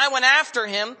flock. And I went after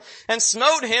him and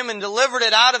smote him and delivered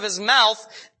it out of his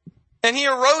mouth. And he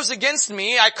arose against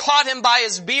me. I caught him by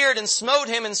his beard and smote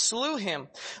him and slew him.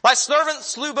 Thy servant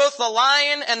slew both the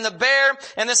lion and the bear,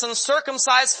 and this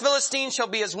uncircumcised Philistine shall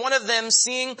be as one of them,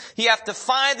 seeing he hath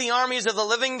defied the armies of the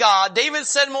living God. David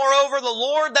said, moreover, the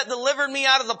Lord that delivered me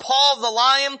out of the paw of the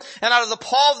lion and out of the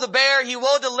paw of the bear, he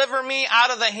will deliver me out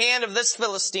of the hand of this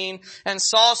Philistine. And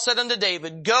Saul said unto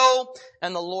David, go,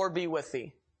 and the Lord be with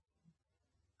thee.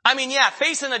 I mean, yeah,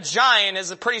 facing a giant is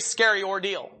a pretty scary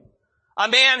ordeal. A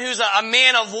man who's a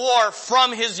man of war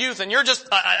from his youth, and you're just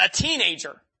a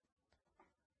teenager.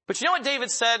 But you know what David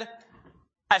said?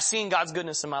 I've seen God's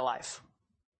goodness in my life.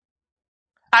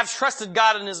 I've trusted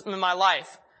God in my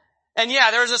life. And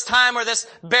yeah, there was this time where this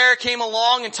bear came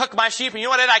along and took my sheep, and you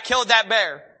know what I did? I killed that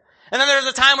bear. And then there was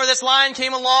a time where this lion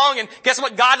came along, and guess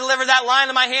what? God delivered that lion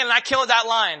in my hand, and I killed that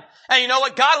lion. And you know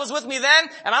what? God was with me then,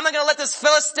 and I'm not going to let this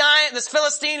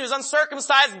Philistine who's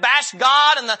uncircumcised bash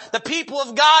God and the people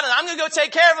of God, and I'm going to go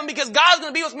take care of him because God's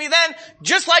going to be with me then,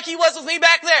 just like he was with me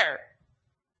back there.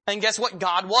 And guess what?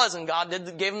 God was, and God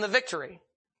gave him the victory.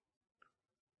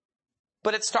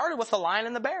 But it started with the lion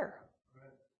and the bear.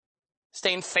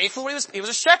 Staying faithful. He was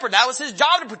a shepherd. That was his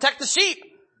job, to protect the sheep.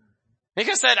 He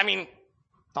could have said, in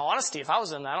all honesty, if I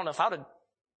was in that, I don't know if I would have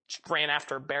ran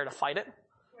after a bear to fight it.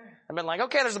 I've been like,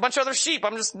 okay, there's a bunch of other sheep.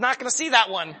 I'm just not going to see that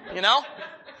one,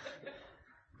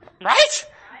 Right?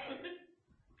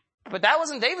 But that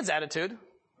wasn't David's attitude.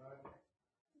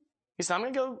 He said, I'm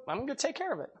going to go take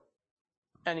care of it.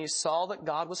 And he saw that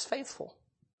God was faithful.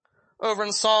 Over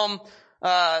in Psalm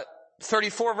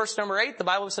 34, verse number 8, the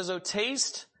Bible says, "Oh,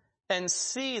 taste and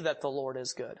see that the Lord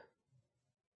is good."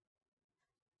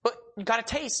 But you gotta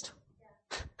taste.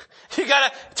 You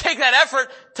gotta take that effort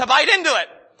to bite into it.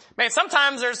 Man,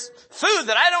 sometimes there's food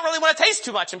that I don't really want to taste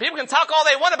too much, and people can talk all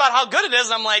they want about how good it is,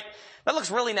 and I'm like, that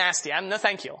looks really nasty. No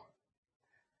thank you.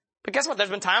 But guess what? There's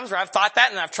been times where I've thought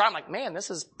that and I've tried, I'm like, man, this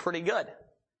is pretty good.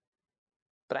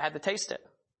 But I had to taste it.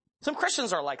 Some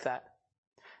Christians are like that.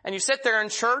 And you sit there in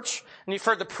church, and you've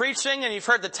heard the preaching, and you've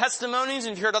heard the testimonies,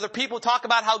 and you've heard other people talk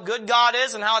about how good God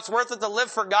is, and how it's worth it to live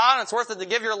for God, and it's worth it to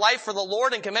give your life for the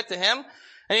Lord and commit to Him.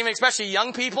 And even especially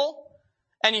young people.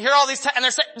 And you hear all these, and they're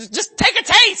saying, just take a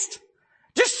taste!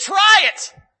 Just try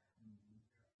it!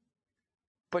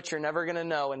 But you're never gonna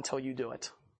know until you do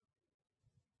it.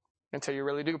 Until you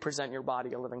really do present your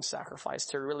body a living sacrifice.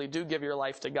 Till you really do give your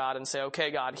life to God and say,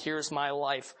 okay, God, here's my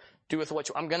life. Do with what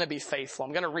I'm going to be faithful.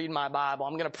 I'm going to read my Bible.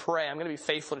 I'm going to pray. I'm going to be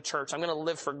faithful to church. I'm going to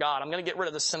live for God. I'm going to get rid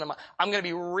of the sin of I'm going to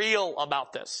be real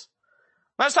about this.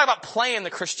 I'm not just talking about playing the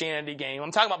Christianity game.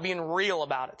 I'm talking about being real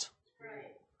about it.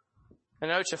 Right. And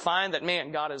don't you find that,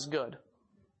 man, God is good.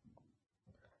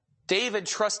 David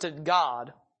trusted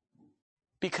God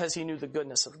because he knew the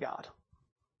goodness of God.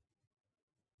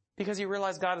 Because he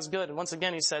realized God is good. And once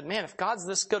again, he said, man, if God's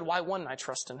this good, why wouldn't I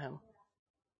trust in Him?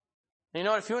 And you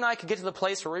know what? If you and I could get to the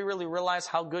place where we really realize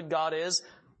how good God is,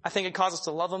 I think it causes us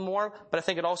to love Him more, but I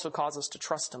think it also causes us to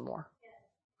trust Him more.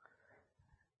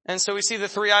 And so we see the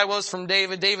three I wills from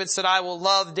David. David said, I will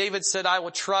love. David said, I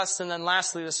will trust. And then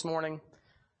lastly this morning,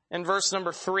 in verse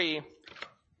number 3,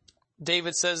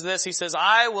 David says this. He says,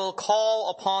 I will call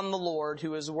upon the Lord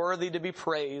who is worthy to be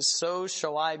praised. So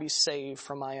shall I be saved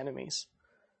from my enemies.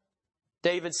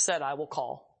 David said, I will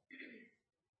call.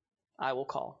 I will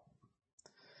call.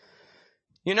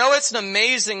 You know, it's an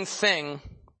amazing thing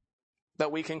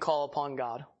that we can call upon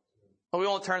God. Well, we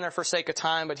won't turn there for sake of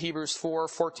time, but Hebrews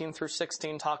 4:14 through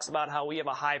 16 talks about how we have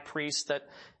a high priest, that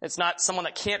it's not someone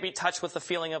that can't be touched with the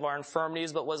feeling of our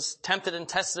infirmities, but was tempted and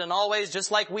tested in all ways just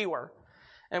like we were.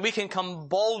 And we can come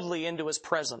boldly into His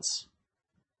presence.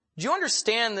 Do you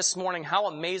understand this morning how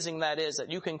amazing that is, that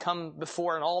you can come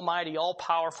before an almighty,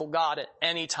 all-powerful God at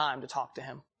any time to talk to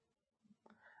Him?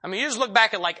 I mean, you just look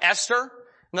back at like Esther,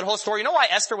 and that whole story. You know why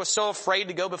Esther was so afraid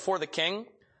to go before the king?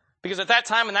 Because at that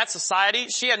time in that society,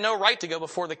 she had no right to go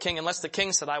before the king unless the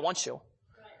king said, I want you.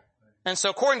 And so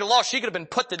according to law, she could have been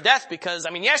put to death because,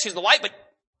 yeah, she's the wife, but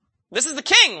this is the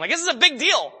king. Like, this is a big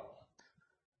deal.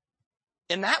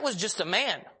 And that was just a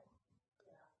man.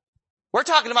 We're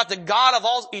talking about the God of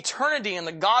all eternity and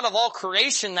the God of all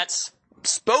creation that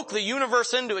spoke the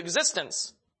universe into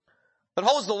existence. That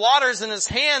holds the waters in His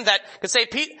hand, that could say,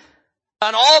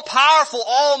 an all-powerful,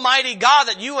 almighty God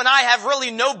that you and I have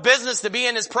really no business to be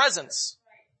in His presence.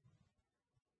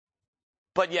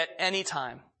 But yet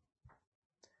anytime,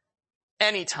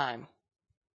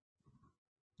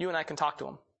 you and I can talk to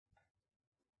Him.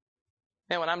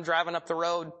 And when I'm driving up the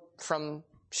road from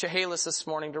Chehalis this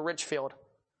morning to Richfield,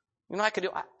 you know what I could do?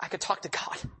 I could talk to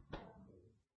God.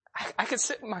 I could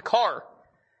sit in my car.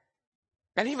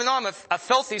 And even though I'm a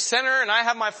filthy sinner and I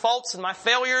have my faults and my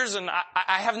failures and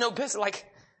I have no business, like,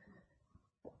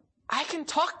 I can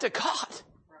talk to God.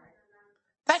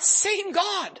 That same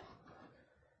God.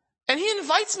 And He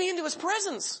invites me into His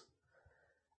presence.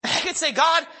 And I can say,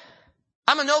 God,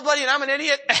 I'm a nobody and I'm an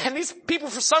idiot, and these people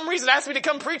for some reason ask me to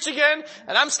come preach again,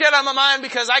 and I'm scared out of my mind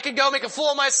because I could go make a fool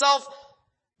of myself.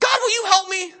 God, will you help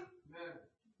me?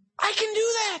 I can do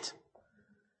that.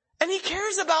 And He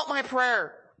cares about my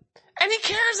prayer. And He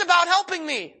cares about helping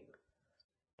me.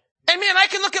 And man, I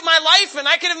can look at my life and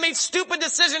I could have made stupid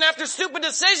decision after stupid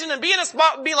decision and be in a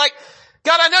spot and be like,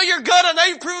 God, I know you're good. I know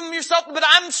you've proven yourself, but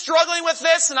I'm struggling with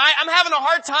this and I'm having a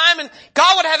hard time. And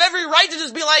God would have every right to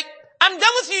just be like, I'm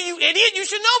done with you, you idiot. You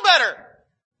should know better.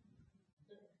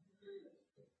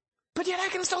 But yet I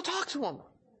can still talk to him.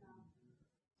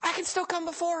 I can still come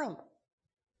before him.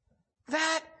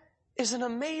 That is an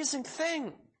amazing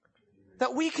thing,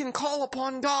 that we can call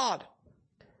upon God.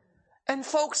 And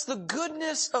folks, the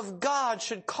goodness of God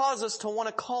should cause us to want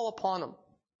to call upon him.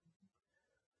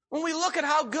 When we look at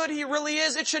how good he really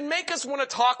is, it should make us want to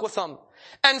talk with him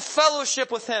and fellowship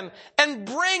with him and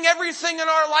bring everything in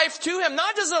our life to him.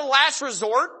 Not just as a last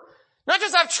resort. Not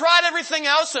just I've tried everything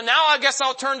else and now I guess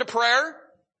I'll turn to prayer.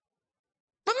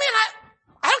 But man,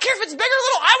 I don't care if it's big or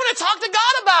little. I want to talk to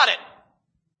God about it.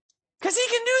 Because he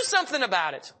can do something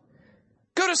about it.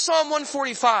 Go to Psalm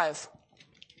 145.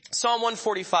 Psalm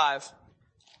 145.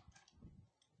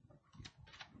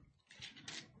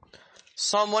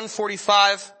 Psalm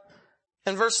 145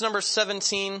 and verse number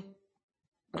 17.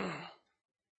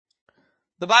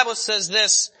 The Bible says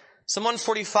this, Psalm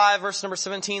 145 verse number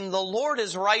 17, the Lord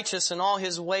is righteous in all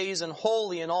his ways and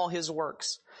holy in all his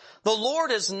works. The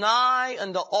Lord is nigh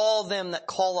unto all them that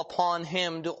call upon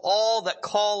him, to all that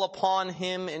call upon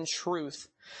him in truth.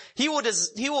 He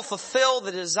will fulfill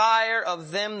the desire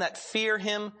of them that fear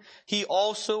him. He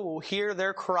also will hear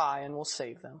their cry and will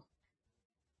save them.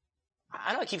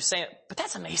 I know I keep saying it, but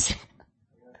that's amazing.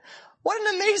 What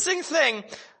an amazing thing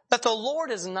that the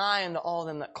Lord is nigh unto all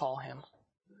them that call him.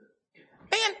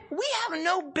 Man, we have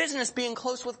no business being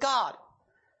close with God.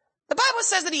 The Bible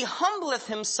says that he humbleth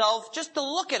himself just to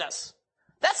look at us.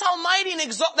 That's how mighty and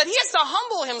exalted, that he has to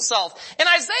humble himself. In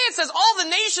Isaiah it says all the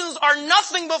nations are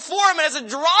nothing before him and as a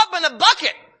drop in a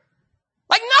bucket.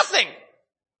 Like nothing.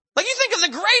 Like you think of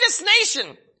the greatest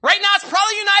nation. Right now it's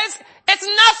probably United States. It's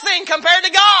nothing compared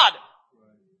to God.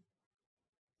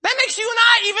 That makes you and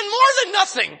I even more than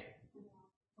nothing.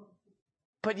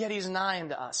 But yet he's nigh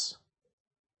unto us.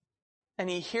 And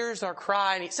he hears our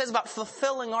cry and he says about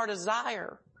fulfilling our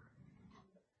desire.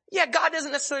 Yeah, God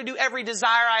doesn't necessarily do every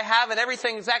desire I have and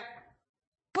everything exact,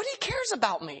 but he cares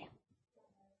about me.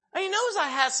 And he knows I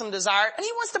have some desire and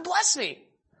he wants to bless me.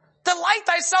 Delight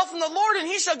thyself in the Lord and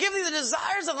he shall give thee the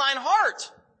desires of thine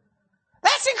heart.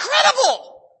 That's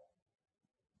incredible.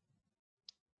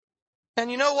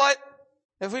 And you know what?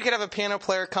 If we could have a piano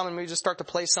player come and we just start to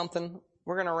play something,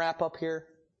 we're going to wrap up here.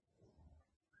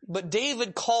 But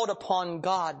David called upon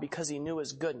God because he knew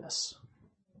his goodness.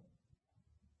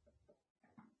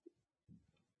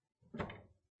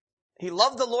 He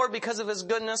loved the Lord because of his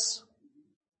goodness.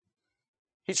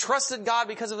 He trusted God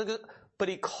because of his goodness, but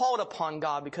he called upon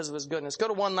God because of his goodness. Go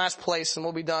to one last place and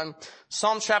we'll be done.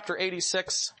 Psalm chapter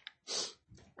 86.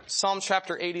 Psalm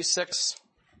chapter 86.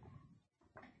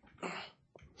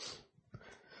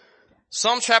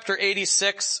 Psalm chapter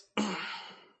 86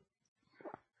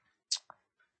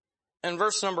 and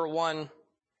verse number 1.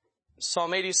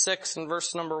 Psalm 86 and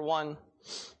verse number 1.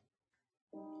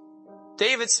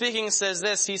 David speaking says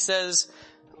this, he says,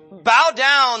 bow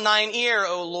down thine ear,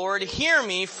 O Lord, hear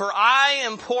me, for I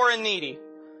am poor and needy.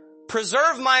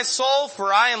 Preserve my soul,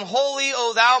 for I am holy,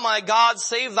 O thou my God,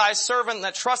 save thy servant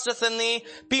that trusteth in thee.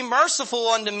 Be merciful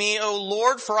unto me, O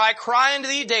Lord, for I cry unto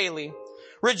thee daily.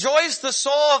 Rejoice the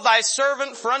soul of thy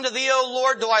servant, for unto thee, O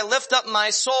Lord, do I lift up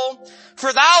my soul.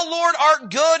 For thou, Lord,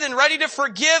 art good and ready to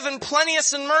forgive and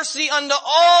plenteous in mercy unto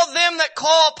all them that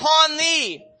call upon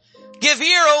thee. Give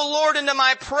ear, O Lord, unto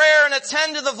my prayer and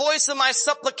attend to the voice of my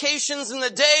supplications. In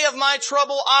the day of my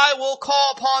trouble I will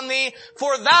call upon thee,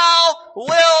 for thou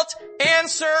wilt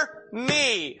answer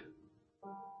me.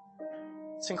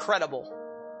 It's incredible.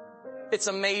 It's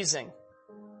amazing.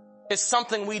 It's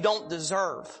something we don't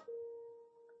deserve.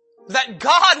 That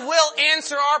God will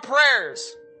answer our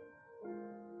prayers.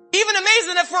 Even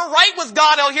amazing if we're right with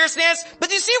God, he'll hear us and answer. But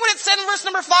do you see what it said in verse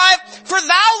number 5? For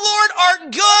thou, Lord,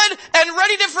 art good and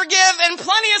ready to forgive and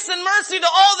plenteous in mercy to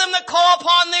all them that call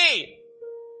upon thee.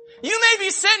 You may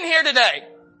be sitting here today,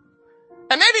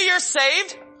 and maybe you're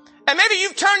saved, and maybe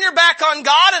you've turned your back on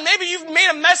God, and maybe you've made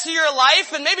a mess of your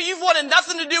life, and maybe you've wanted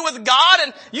nothing to do with God,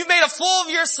 and you've made a fool of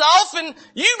yourself, and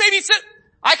you maybe sit,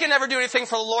 I can never do anything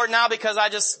for the Lord now because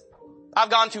I've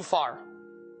gone too far.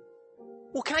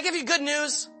 Well, can I give you good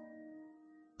news?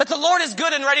 That the Lord is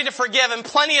good and ready to forgive and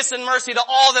plenteous in mercy to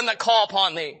all them that call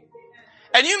upon thee.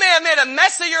 And you may have made a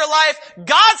mess of your life.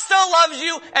 God still loves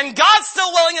you and God's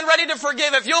still willing and ready to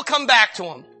forgive if you'll come back to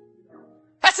him.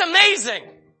 That's amazing.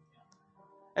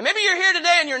 And maybe you're here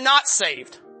today and you're not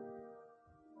saved.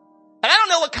 And I don't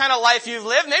know what kind of life you've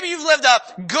lived. Maybe you've lived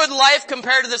a good life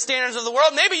compared to the standards of the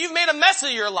world. Maybe you've made a mess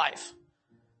of your life.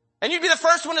 And you'd be the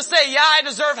first one to say, yeah, I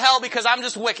deserve hell because I'm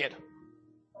just wicked.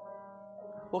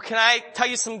 Well, can I tell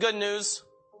you some good news?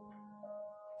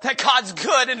 That God's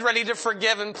good and ready to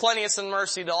forgive and plenteous in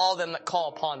mercy to all them that call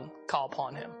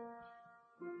upon Him.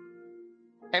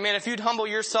 Amen. If you'd humble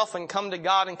yourself and come to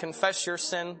God and confess your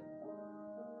sin,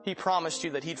 He promised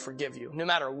you that He'd forgive you, no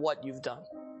matter what you've done,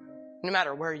 no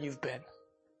matter where you've been.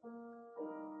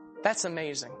 That's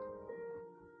amazing.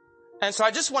 And so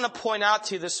I just want to point out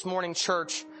to you this morning,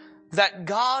 church, that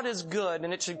God is good,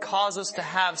 and it should cause us to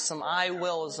have some I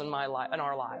wills in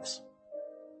our lives.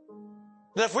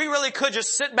 That if we really could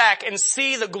just sit back and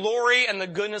see the glory and the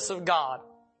goodness of God,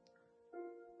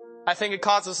 I think it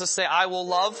causes us to say, I will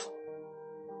love.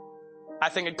 I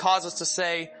think it causes us to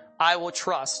say, I will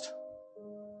trust.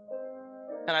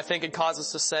 And I think it causes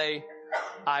us to say,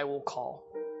 I will call.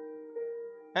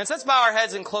 And so let's bow our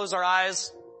heads and close our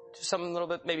eyes. Do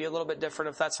something maybe a little bit different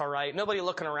if that's all right. Nobody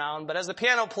looking around. But as the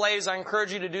piano plays, I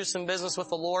encourage you to do some business with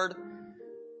the Lord.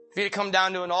 If you need to come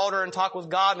down to an altar and talk with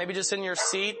God, maybe just in your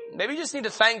seat. Maybe you just need to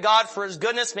thank God for His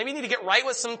goodness. Maybe you need to get right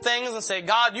with some things and say,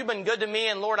 God, you've been good to me,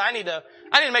 and Lord, I need to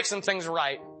make some things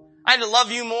right. I need to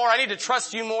love you more. I need to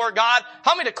trust you more. God,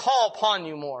 help me to call upon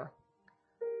you more.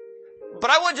 But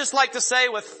I would just like to say,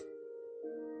 with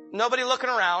nobody looking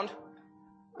around,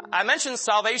 I mentioned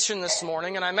salvation this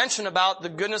morning, and I mentioned about the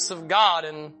goodness of God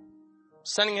and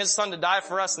sending His Son to die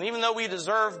for us. And even though we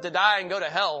deserve to die and go to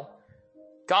hell,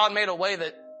 God made a way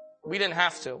that we didn't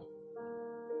have to.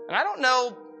 And I don't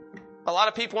know a lot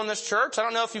of people in this church. I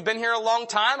don't know if you've been here a long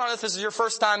time. I don't know if this is your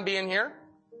first time being here.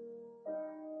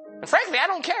 And frankly, I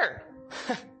don't care.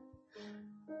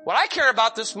 What I care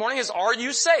about this morning is, are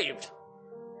you saved?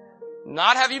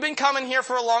 Not have you been coming here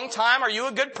for a long time? Are you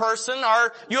a good person?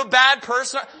 Are you a bad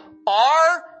person?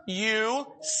 Are you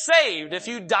saved? If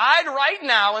you died right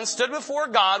now and stood before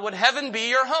God, would heaven be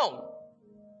your home?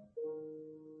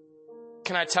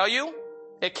 Can I tell you?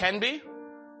 It can be.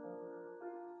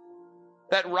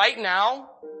 That right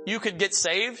now, you could get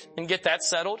saved and get that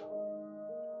settled.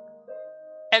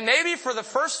 And maybe for the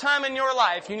first time in your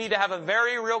life, you need to have a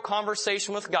very real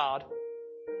conversation with God.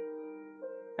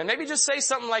 And maybe just say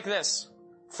something like this.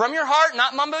 From your heart,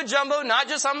 not mumbo jumbo, not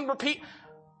just I'm repeat,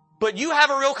 but you have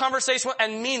a real conversation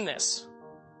and mean this.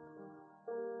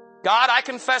 God, I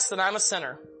confess that I'm a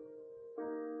sinner.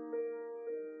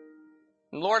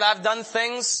 And Lord, I've done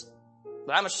things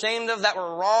that I'm ashamed of, that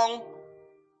were wrong,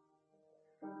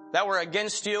 that were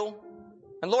against you.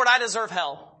 And Lord, I deserve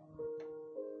hell.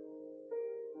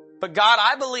 But God,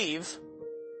 I believe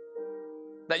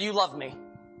that you love me.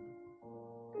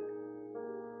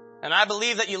 And I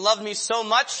believe that you loved me so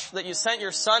much that you sent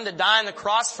your Son to die on the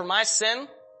cross for my sin.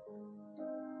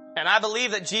 And I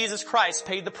believe that Jesus Christ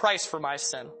paid the price for my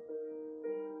sin.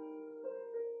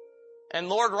 And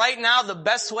Lord, right now, the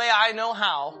best way I know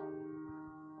how,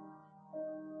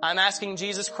 I'm asking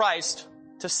Jesus Christ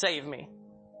to save me,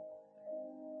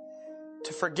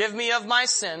 to forgive me of my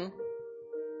sin,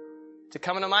 to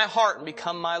come into my heart and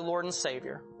become my Lord and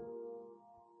Savior.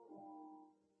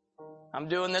 I'm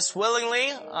doing this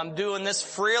willingly. I'm doing this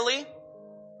freely.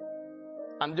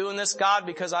 I'm doing this, God,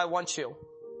 because I want you.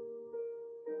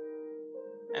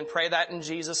 And pray that in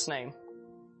Jesus' name.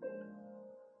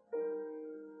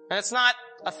 And it's not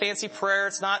a fancy prayer.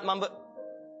 It's not mumbo,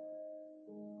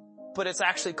 but it's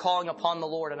actually calling upon the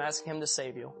Lord and asking Him to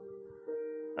save you.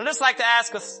 I'd just like to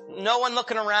ask, with no one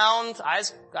looking around,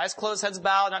 eyes closed, heads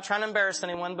bowed, not trying to embarrass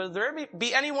anyone, but would there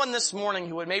be anyone this morning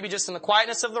who would maybe just in the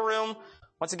quietness of the room,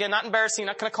 once again, not embarrassing,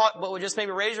 not going to call it, but would just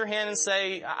maybe raise your hand and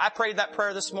say, I prayed that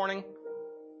prayer this morning.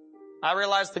 I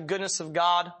realized the goodness of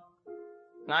God,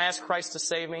 and I asked Christ to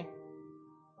save me. Would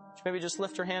you maybe just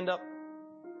lift your hand up?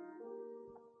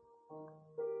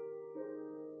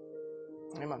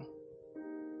 Amen.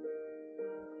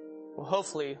 Well,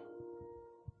 hopefully,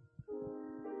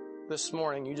 this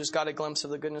morning, you just got a glimpse of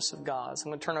the goodness of God. So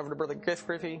I'm going to turn over to Brother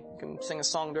Griffey. You can sing a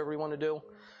song, do whatever you want to do.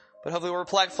 But hopefully we'll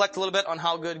reflect a little bit on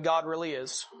how good God really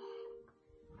is.